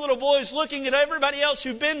young little boys looking at everybody else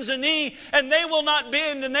who bends a knee, and they will not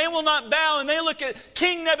bend and they will not bow, and they look at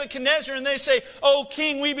King Nebuchadnezzar and they say, O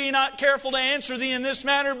King, we be not careful to answer thee in this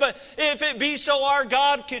matter, but if it be so, our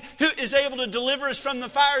God who is able to deliver us from the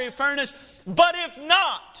fiery furnace. But if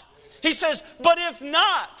not, he says, but if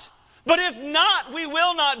not, we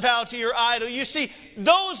will not bow to your idol. You see,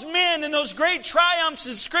 those men and those great triumphs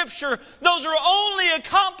in Scripture, those are only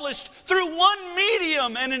accomplished through one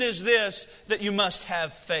medium, and it is this, that you must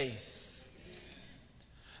have faith.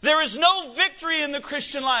 There is no victory in the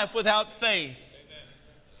Christian life without faith.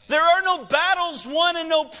 There are no battles won and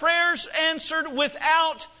no prayers answered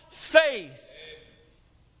without faith.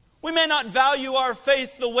 We may not value our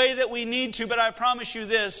faith the way that we need to, but I promise you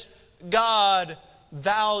this, God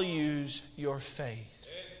values your faith.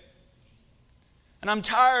 And I'm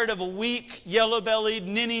tired of a weak, yellow-bellied,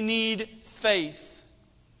 ninny-kneed faith.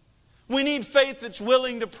 We need faith that's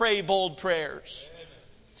willing to pray bold prayers.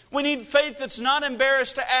 We need faith that's not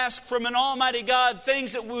embarrassed to ask from an almighty God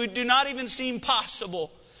things that do not even seem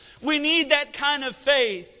possible. We need that kind of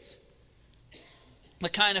faith. The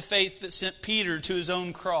kind of faith that sent Peter to his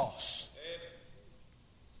own cross.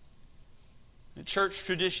 The church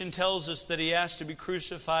tradition tells us that he asked to be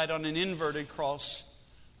crucified on an inverted cross,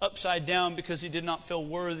 upside down, because he did not feel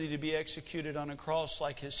worthy to be executed on a cross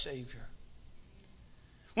like his Savior.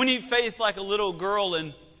 We need faith like a little girl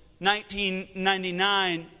in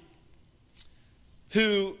 1999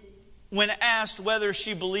 who, when asked whether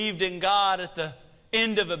she believed in God at the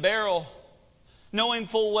end of a barrel, knowing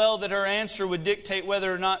full well that her answer would dictate whether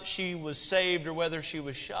or not she was saved or whether she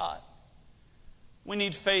was shot. We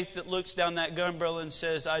need faith that looks down that gun barrel and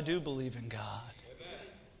says, I do believe in God. Amen.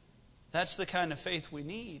 That's the kind of faith we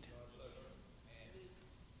need.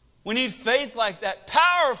 We need faith like that,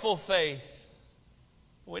 powerful faith.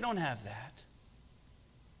 We don't have that.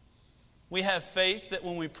 We have faith that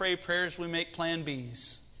when we pray prayers, we make plan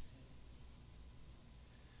Bs.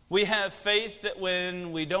 We have faith that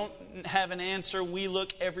when we don't have an answer, we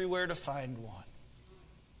look everywhere to find one.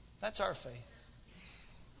 That's our faith.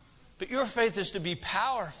 But your faith is to be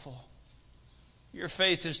powerful. Your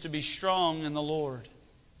faith is to be strong in the Lord.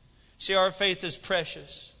 See, our faith is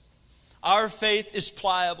precious. Our faith is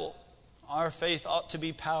pliable. Our faith ought to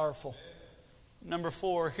be powerful. Number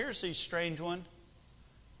 4, here's a strange one.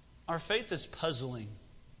 Our faith is puzzling.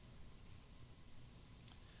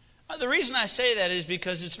 The reason I say that is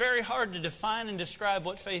because it's very hard to define and describe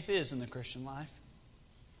what faith is in the Christian life.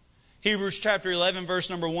 Hebrews chapter 11, verse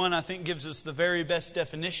number 1, I think gives us the very best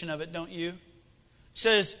definition of it, don't you? It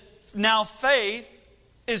says, now faith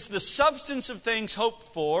is the substance of things hoped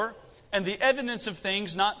for and the evidence of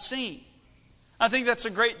things not seen. I think that's a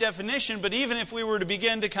great definition, but even if we were to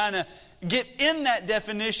begin to kind of get in that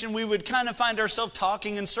definition, we would kind of find ourselves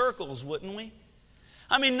talking in circles, wouldn't we?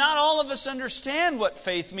 I mean, not all of us understand what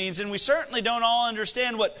faith means, and we certainly don't all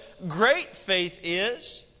understand what great faith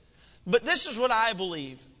is. But this is what I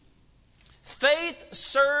believe. Faith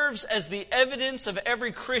serves as the evidence of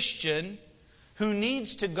every Christian who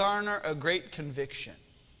needs to garner a great conviction.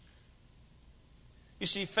 You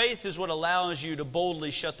see, faith is what allows you to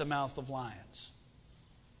boldly shut the mouth of lions.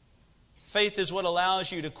 Faith is what allows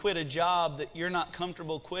you to quit a job that you're not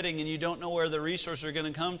comfortable quitting and you don't know where the resources are going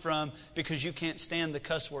to come from because you can't stand the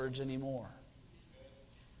cuss words anymore.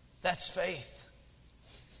 That's faith.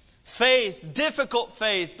 Faith, difficult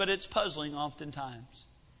faith, but it's puzzling oftentimes.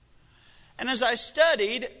 And as I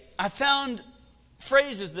studied, I found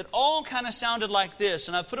phrases that all kind of sounded like this,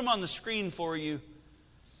 and I've put them on the screen for you.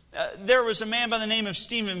 There was a man by the name of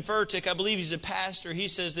Stephen Furtick. I believe he's a pastor. He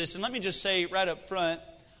says this, and let me just say right up front,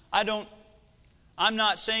 I'm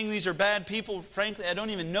not saying these are bad people. Frankly, I don't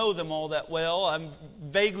even know them all that well. I'm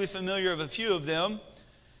vaguely familiar with a few of them.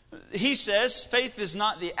 He says, faith is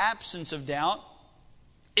not the absence of doubt.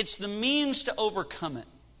 It's the means to overcome it.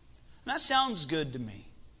 And that sounds good to me.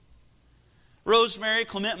 Rosemary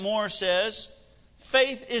Clement Moore says,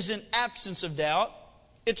 faith is an absence of doubt.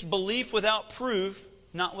 It's belief without proof,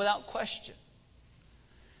 not without question.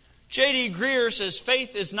 J.D. Greer says,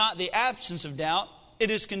 faith is not the absence of doubt. It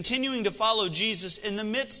is continuing to follow Jesus in the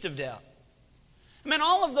midst of doubt. I mean,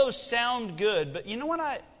 all of those sound good, but you know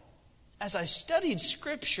what? As I studied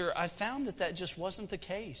Scripture, I found that just wasn't the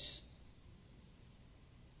case.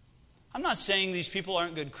 I'm not saying these people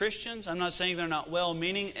aren't good Christians. I'm not saying they're not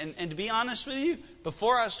well-meaning. And to be honest with you,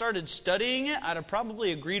 before I started studying it, I'd have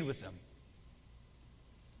probably agreed with them.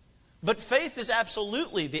 But faith is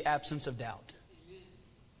absolutely the absence of doubt.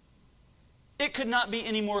 It could not be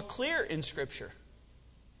any more clear in Scripture.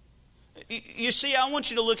 You see, I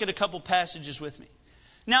want you to look at a couple passages with me.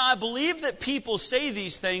 Now, I believe that people say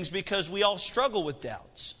these things because we all struggle with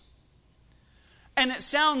doubts. And it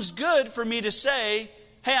sounds good for me to say,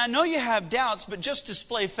 hey, I know you have doubts, but just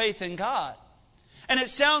display faith in God. And it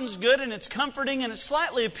sounds good and it's comforting and it's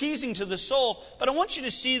slightly appeasing to the soul. But I want you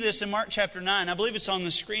to see this in Mark chapter 9. I believe it's on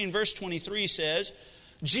the screen. Verse 23 says,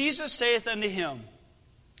 Jesus saith unto him,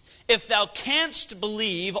 if thou canst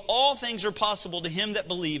believe, all things are possible to him that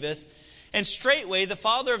believeth. And straightway the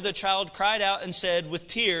father of the child cried out and said with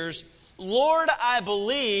tears, Lord, I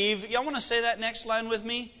believe. Y'all want to say that next line with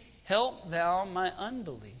me? Help thou my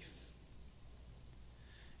unbelief.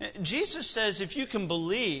 Jesus says if you can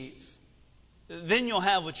believe, then you'll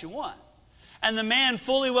have what you want. And the man,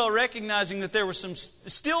 fully well recognizing that there was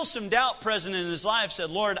still some doubt present in his life, said,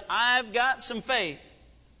 Lord, I've got some faith,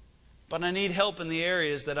 but I need help in the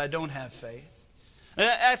areas that I don't have faith.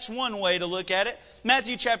 That's one way to look at it.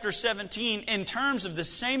 Matthew chapter 17, in terms of the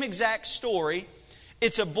same exact story,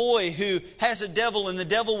 it's a boy who has a devil, and the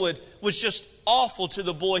devil was just awful to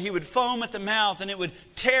the boy. He would foam at the mouth, and it would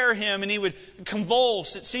tear him, and he would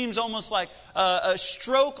convulse. It seems almost like a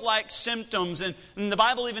stroke-like symptoms. And the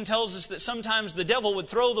Bible even tells us that sometimes the devil would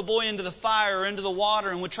throw the boy into the fire or into the water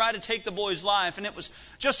and would try to take the boy's life. And it was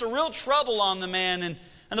just a real trouble on the man. And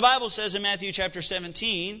the Bible says in Matthew chapter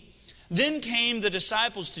 17, then came the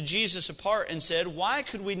disciples to Jesus apart and said, why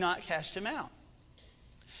could we not cast him out?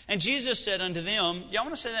 And Jesus said unto them, y'all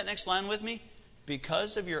want to say that next line with me?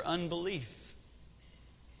 Because of your unbelief.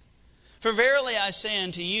 For verily I say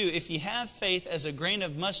unto you, if ye have faith as a grain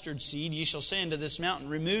of mustard seed, ye shall say unto this mountain,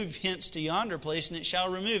 remove hence to yonder place, and it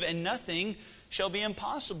shall remove, and nothing shall be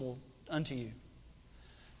impossible unto you.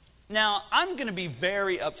 Now, I'm going to be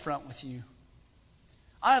very upfront with you.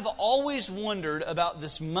 I have always wondered about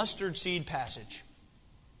this mustard seed passage.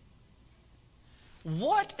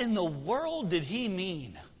 What in the world did he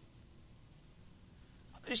mean?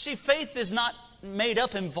 You see, faith is not made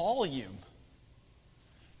up in volume.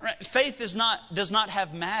 Right? Faith does not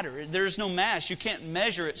have matter. There is no mass. You can't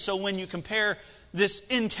measure it. So when you compare this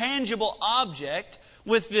intangible object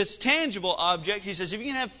with this tangible object, he says, if you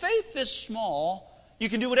can have faith this small, you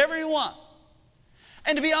can do whatever you want.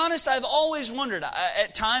 And to be honest, I've always wondered.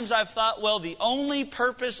 At times I've thought, well, the only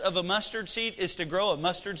purpose of a mustard seed is to grow a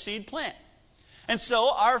mustard seed plant. And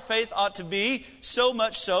so our faith ought to be so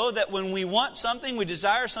much so that when we want something, we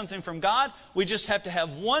desire something from God, we just have to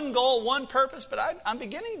have one goal, one purpose. But I'm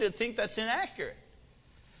beginning to think that's inaccurate.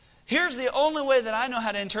 Here's the only way that I know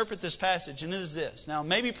how to interpret this passage, and it is this. Now,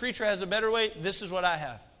 maybe preacher has a better way. This is what I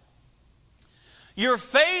have. Your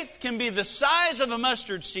faith can be the size of a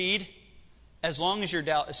mustard seed as long as your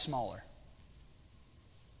doubt is smaller.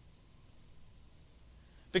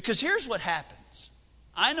 Because here's what happens.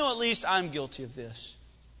 I know at least I'm guilty of this.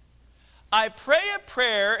 I pray a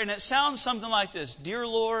prayer and it sounds something like this. Dear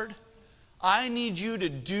Lord, I need you to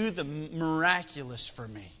do the miraculous for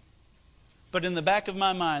me. But in the back of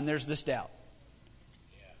my mind, there's this doubt.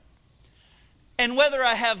 And whether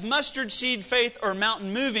I have mustard seed faith or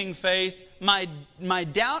mountain moving faith, my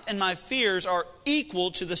doubt and my fears are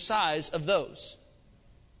equal to the size of those.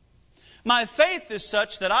 My faith is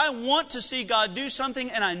such that I want to see God do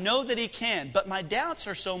something and I know that He can. But my doubts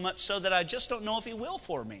are so much so that I just don't know if He will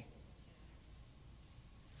for me.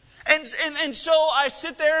 And so I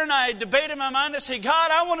sit there and I debate in my mind. I say,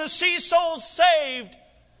 God, I want to see souls saved.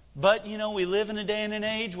 But, we live in a day and an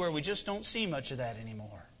age where we just don't see much of that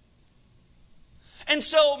anymore. And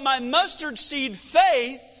so my mustard seed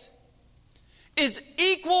faith is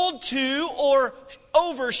equal to or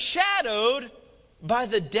overshadowed by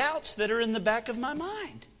the doubts that are in the back of my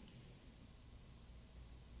mind.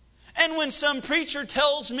 And when some preacher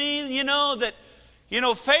tells me, that,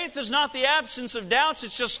 faith is not the absence of doubts,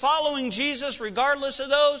 it's just following Jesus regardless of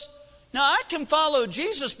those. Now, I can follow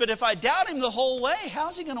Jesus, but if I doubt Him the whole way,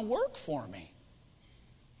 how's He going to work for me?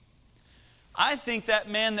 I think that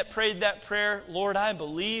man that prayed that prayer, Lord, I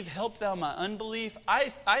believe, help thou my unbelief. I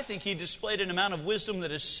think he displayed an amount of wisdom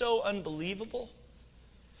that is so unbelievable.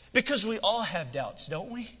 Because we all have doubts,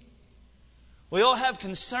 don't we? We all have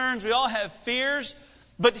concerns, we all have fears.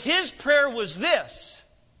 But his prayer was this.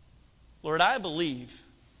 Lord, I believe.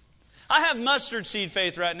 I have mustard seed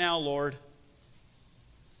faith right now, Lord.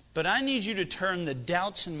 But I need you to turn the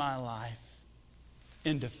doubts in my life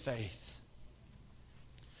into faith.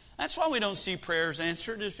 That's why we don't see prayers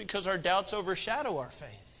answered, is because our doubts overshadow our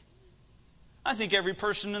faith. I think every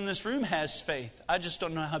person in this room has faith. I just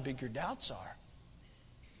don't know how big your doubts are.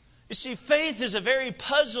 You see, faith is a very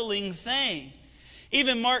puzzling thing.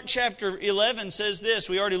 Even Mark chapter 11 says this.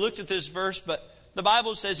 We already looked at this verse, but the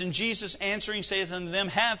Bible says, and Jesus answering saith unto them,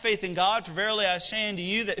 have faith in God, for verily I say unto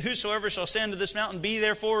you, that whosoever shall say unto this mountain, be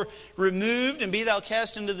therefore removed, and be thou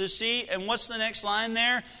cast into the sea. And what's the next line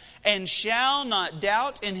there? And shall not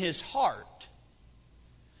doubt in his heart.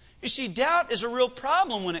 You see, doubt is a real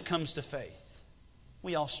problem when it comes to faith.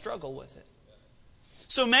 We all struggle with it.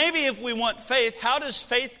 So maybe if we want faith, how does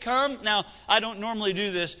faith come? Now, I don't normally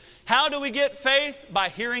do this. How do we get faith? By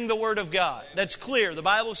hearing the Word of God. That's clear. The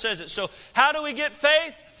Bible says it. So how do we get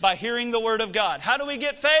faith? By hearing the Word of God. How do we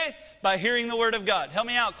get faith? By hearing the Word of God. Help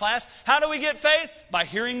me out, class. How do we get faith? By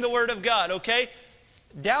hearing the Word of God, okay?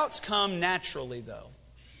 Doubts come naturally, though.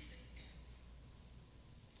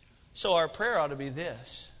 So our prayer ought to be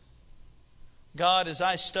this. God, as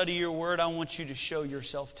I study your Word, I want you to show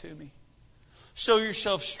yourself to me. Show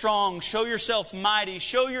yourself strong. Show yourself mighty.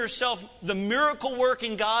 Show yourself the miracle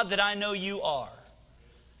working God that I know you are.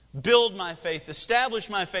 Build my faith. Establish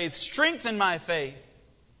my faith. Strengthen my faith.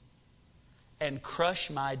 And crush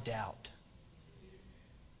my doubt.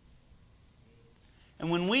 And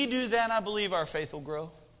when we do that, I believe our faith will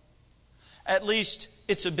grow. At least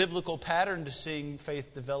it's a biblical pattern to seeing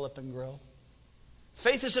faith develop and grow.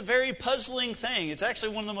 Faith is a very puzzling thing. It's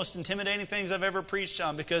actually one of the most intimidating things I've ever preached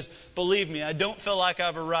on because, believe me, I don't feel like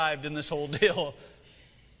I've arrived in this whole deal.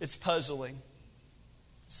 It's puzzling.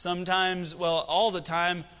 Sometimes, well, all the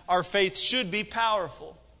time, our faith should be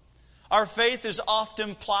powerful. Our faith is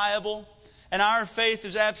often pliable, and our faith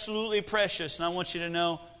is absolutely precious. And I want you to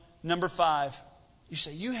know, number 5. You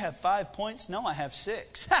say, you have 5 points? No, I have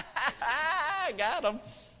 6. I got them.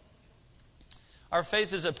 Our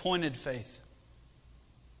faith is appointed faith.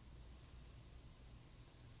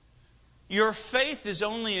 Your faith is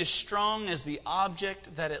only as strong as the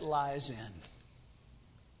object that it lies in.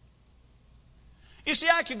 You see,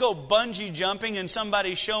 I could go bungee jumping and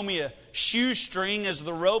somebody show me a shoestring as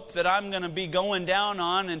the rope that I'm going to be going down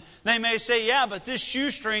on. And they may say, yeah, but this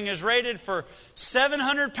shoestring is rated for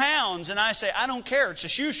 700 pounds. And I say, I don't care. It's a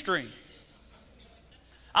shoestring.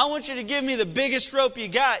 I want you to give me the biggest rope you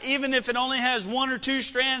got. Even if it only has 1 or 2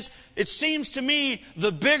 strands, it seems to me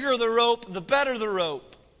the bigger the rope, the better the rope.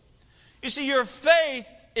 You see, your faith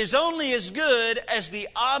is only as good as the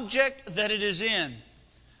object that it is in.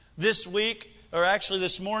 This week, Or actually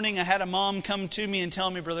this morning I had a mom come to me and tell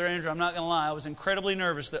me, Brother Andrew, I'm not going to lie, I was incredibly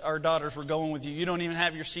nervous that our daughters were going with you. You don't even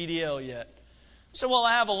have your CDL yet. I said, well,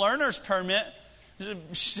 I have a learner's permit.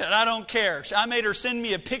 She said, I don't care. I made her send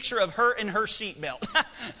me a picture of her in her seatbelt.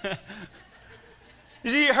 You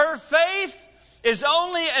see, her faith is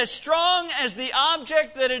only as strong as the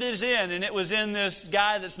object that it is in. And it was in this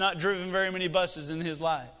guy that's not driven very many buses in his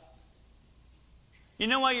life. You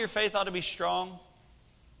know why your faith ought to be strong?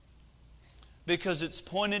 Because it's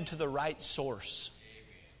pointed to the right source.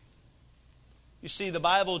 You see, the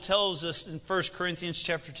Bible tells us in 1 Corinthians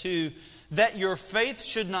chapter 2 that your faith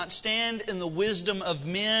should not stand in the wisdom of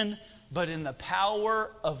men, but in the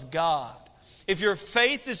power of God. If your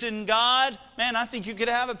faith is in God, man, I think you could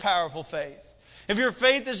have a powerful faith. If your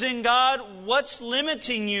faith is in God, what's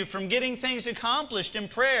limiting you from getting things accomplished in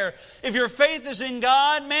prayer? If your faith is in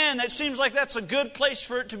God, man, it seems like that's a good place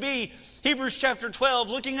for it to be. Hebrews chapter 12,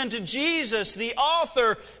 looking unto Jesus, the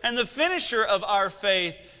author and the finisher of our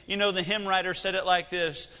faith. You know, the hymn writer said it like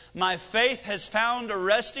this: my faith has found a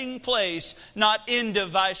resting place, not in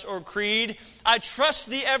device or creed. I trust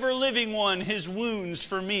the ever-living one, His wounds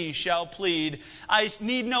for me shall plead. I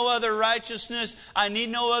need no other righteousness, I need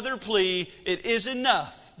no other plea. It is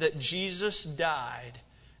enough that Jesus died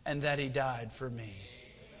and that He died for me.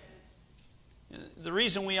 The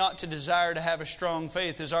reason we ought to desire to have a strong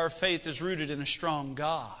faith is our faith is rooted in a strong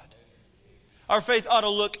God. Our faith ought to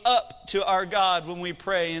look up to our God when we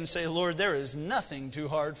pray and say, Lord, there is nothing too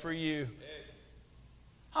hard for you.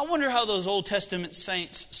 I wonder how those Old Testament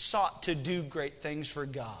saints sought to do great things for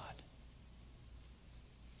God.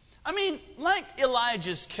 I mean, like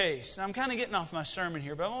Elijah's case, and I'm kind of getting off my sermon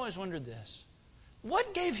here, but I've always wondered this.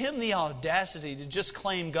 What gave him the audacity to just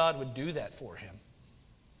claim God would do that for him?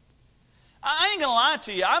 I ain't going to lie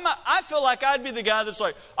to you. I feel like I'd be the guy that's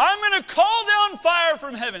like, I'm going to call down fire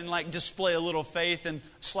from heaven and like display a little faith and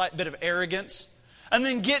a slight bit of arrogance. And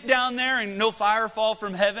then get down there and no fire fall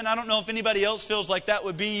from heaven. I don't know if anybody else feels like that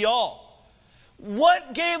would be y'all.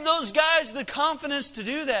 What gave those guys the confidence to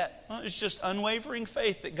do that? Well, it's just unwavering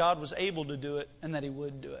faith that God was able to do it and that He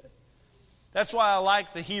would do it. That's why I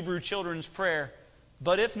like the Hebrew children's prayer.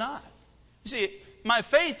 But if not. You see, my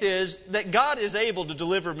faith is that God is able to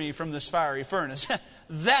deliver me from this fiery furnace.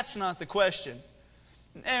 That's not the question.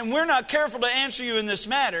 And we're not careful to answer you in this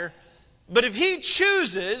matter. But if He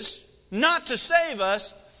chooses not to save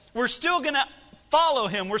us, we're still going to follow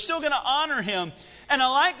Him. We're still going to honor Him. And I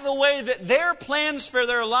like the way that their plans for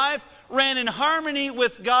their life ran in harmony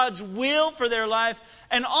with God's will for their life,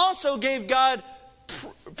 and also gave God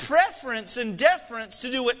preference and deference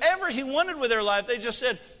to do whatever He wanted with their life. They just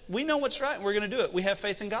said, we know what's right and we're going to do it. We have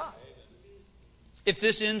faith in God. If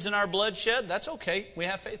this ends in our bloodshed, that's okay. We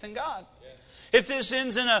have faith in God. If this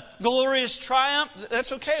ends in a glorious triumph,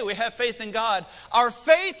 that's okay. We have faith in God. Our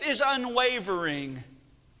faith is unwavering.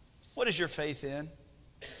 What is your faith in?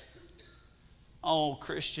 Oh,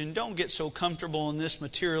 Christian, don't get so comfortable in this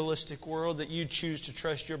materialistic world that you choose to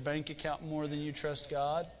trust your bank account more than you trust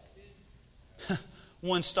God.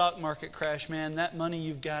 One stock market crash, man, that money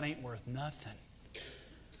you've got ain't worth nothing.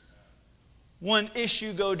 One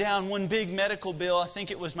issue go down, one big medical bill. I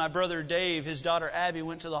think it was my brother Dave. His daughter Abby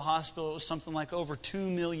went to the hospital. It was something like over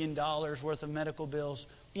 $2 million worth of medical bills.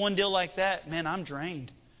 One deal like that, man, I'm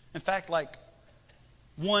drained. In fact, like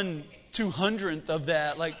 1/200th of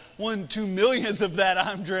that, like 1/2 of that,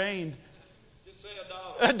 I'm drained. Just say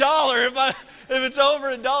 $1. $1. If it's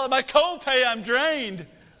over $1, my copay, I'm drained.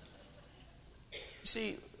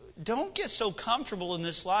 See, don't get so comfortable in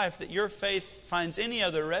this life that your faith finds any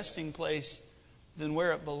other resting place than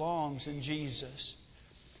where it belongs, in Jesus.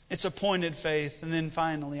 It's a pointed faith. And then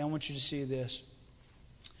finally, I want you to see this.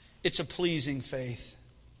 It's a pleasing faith.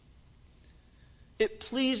 It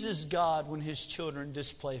pleases God when His children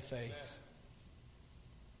display faith.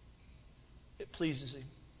 It pleases Him.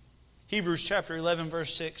 Hebrews chapter 11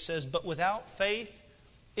 verse 6 says, but without faith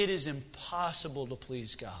it is impossible to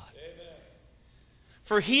please God. Amen.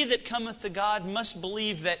 For he that cometh to God must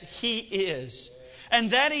believe that He is,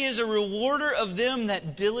 and that He is a rewarder of them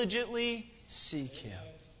that diligently seek Him.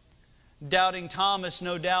 Doubting Thomas,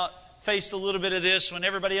 no doubt, faced a little bit of this when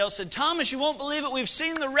everybody else said, Thomas, you won't believe it. We've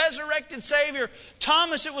seen the resurrected Savior.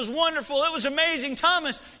 Thomas, it was wonderful. It was amazing.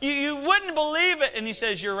 Thomas, you wouldn't believe it. And he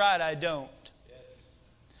says, you're right, I don't.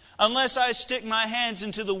 Unless I stick my hands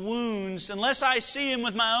into the wounds, unless I see Him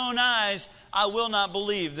with my own eyes, I will not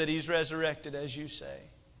believe that He's resurrected, as you say.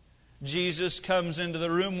 Jesus comes into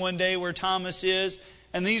the room one day where Thomas is,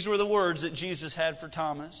 and these were the words that Jesus had for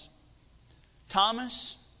Thomas.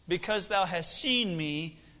 Thomas, because thou hast seen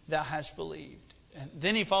me, thou hast believed. And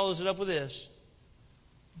then He follows it up with this.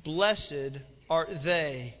 Blessed are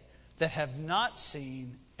they that have not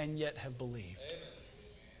seen and yet have believed. Amen.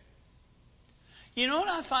 You know what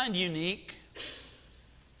I find unique?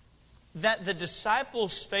 That the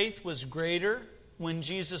disciples' faith was greater when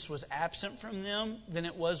Jesus was absent from them than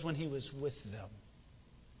it was when He was with them.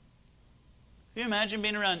 Can you imagine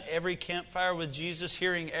being around every campfire with Jesus,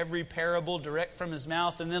 hearing every parable direct from His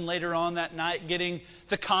mouth, and then later on that night getting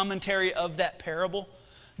the commentary of that parable?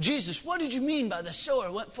 Jesus, what did you mean by the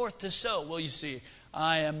sower went forth to sow? Well, you see,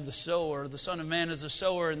 I am the sower. The Son of Man is the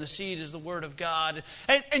sower, and the seed is the Word of God.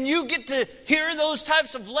 And you get to hear those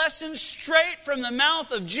types of lessons straight from the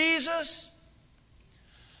mouth of Jesus.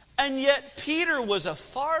 And yet Peter was a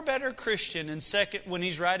far better Christian when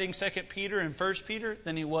he's writing 2 Peter and 1 Peter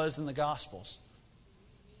than he was in the Gospels.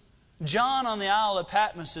 John on the Isle of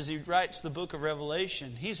Patmos, as he writes the book of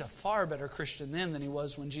Revelation, he's a far better Christian then than he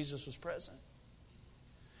was when Jesus was present.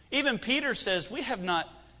 Even Peter says, we have not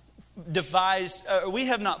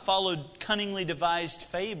followed cunningly devised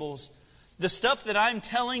fables. The stuff that I'm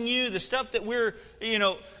telling you, the stuff that we're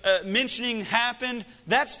mentioning happened,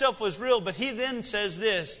 that stuff was real. But he then says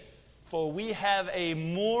this, for we have a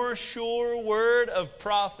more sure word of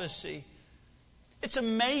prophecy. It's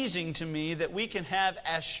amazing to me that we can have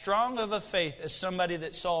as strong of a faith as somebody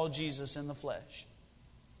that saw Jesus in the flesh.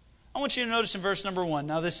 I want you to notice in verse number 1.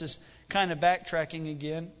 Now this is kind of backtracking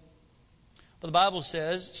again. But the Bible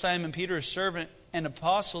says, Simon Peter, a servant and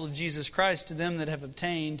apostle of Jesus Christ, to them that have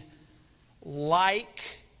obtained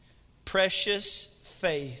like precious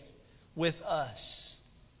faith with us.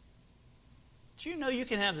 Do you know you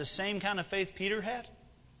can have the same kind of faith Peter had?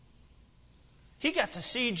 He got to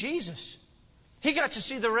see Jesus. He got to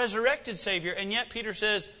see the resurrected Savior. And yet Peter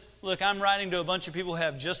says, look, I'm writing to a bunch of people who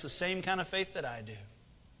have just the same kind of faith that I do.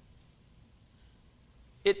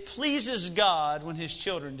 It pleases God when His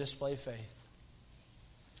children display faith.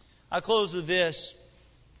 I'll close with this.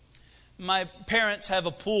 My parents have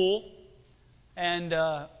a pool, and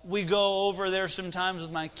we go over there sometimes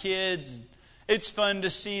with my kids. It's fun to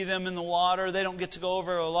see them in the water. They don't get to go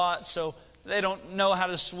over a lot, so they don't know how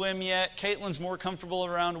to swim yet. Caitlin's more comfortable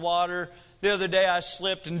around water. The other day I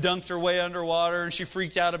slipped and dunked her way underwater, and she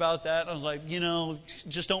freaked out about that. I was like,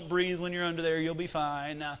 just don't breathe when you're under there. You'll be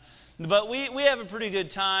fine. But we have a pretty good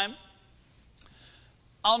time.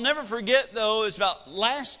 I'll never forget, though, it was about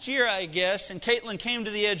last year, I guess, and Caitlin came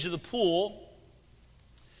to the edge of the pool.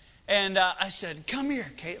 And I said, come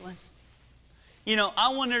here, Caitlin.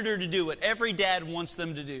 I wanted her to do what every dad wants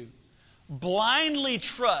them to do. Blindly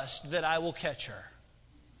trust that I will catch her.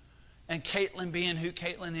 And Caitlin, being who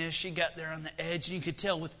Caitlin is, she got there on the edge. And you could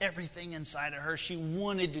tell with everything inside of her, she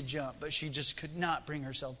wanted to jump, but she just could not bring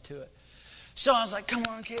herself to it. So I was like, come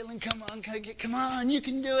on, Caitlin, come on, you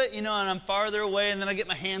can do it. And I'm farther away, and then I get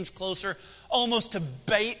my hands closer, almost to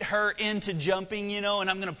bait her into jumping, and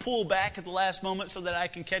I'm going to pull back at the last moment so that I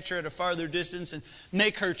can catch her at a farther distance and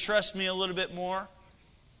make her trust me a little bit more.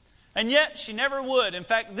 And yet, she never would. In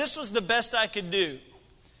fact, this was the best I could do.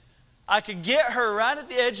 I could get her right at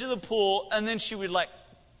the edge of the pool, and then she would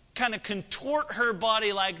kind of contort her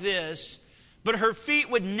body like this, but her feet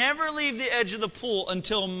would never leave the edge of the pool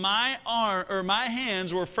until my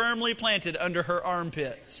hands were firmly planted under her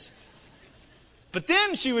armpits. But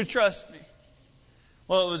then she would trust me.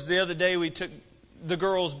 Well, it was the other day we took the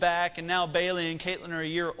girls back, and now Bailey and Caitlin are a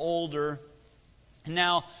year older. And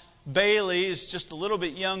now Bailey is just a little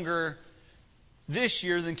bit younger this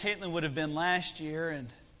year than Caitlin would have been last year.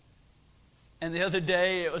 And the other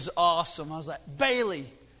day it was awesome. I was like, Bailey,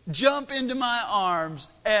 jump into my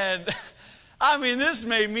arms. And this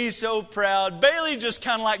made me so proud. Bailey just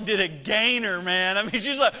kind of did a gainer, man.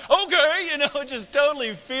 She's like, okay, just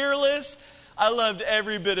totally fearless. I loved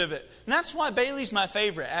every bit of it. And that's why Bailey's my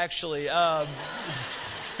favorite, actually. I'm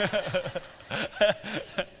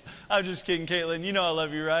just kidding, Caitlin. You know I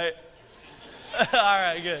love you, right? All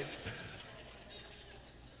right, good.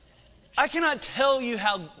 I cannot tell you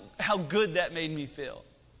how good that made me feel.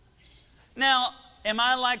 Now, am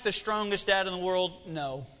I like the strongest dad in the world?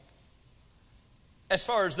 No. As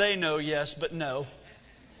far as they know, yes, but no.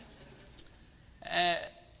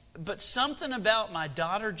 But something about my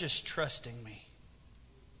daughter just trusting me.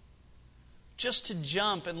 Just to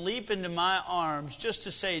jump and leap into my arms, just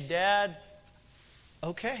to say, Dad,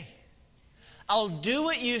 okay. I'll do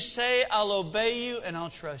what you say, I'll obey you, and I'll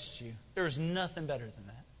trust you. There's nothing better than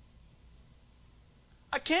that.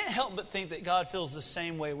 I can't help but think that God feels the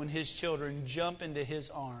same way when His children jump into His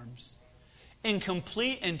arms in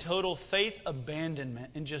complete and total faith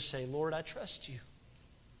abandonment and just say, Lord, I trust you.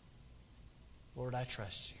 Lord, I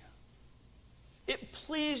trust you. It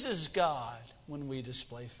pleases God when we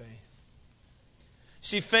display faith.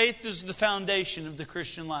 See, faith is the foundation of the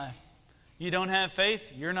Christian life. You don't have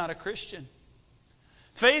faith, you're not a Christian.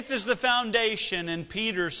 Faith is the foundation, and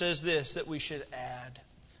Peter says this, that we should add.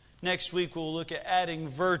 Next week we'll look at adding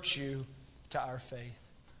virtue to our faith.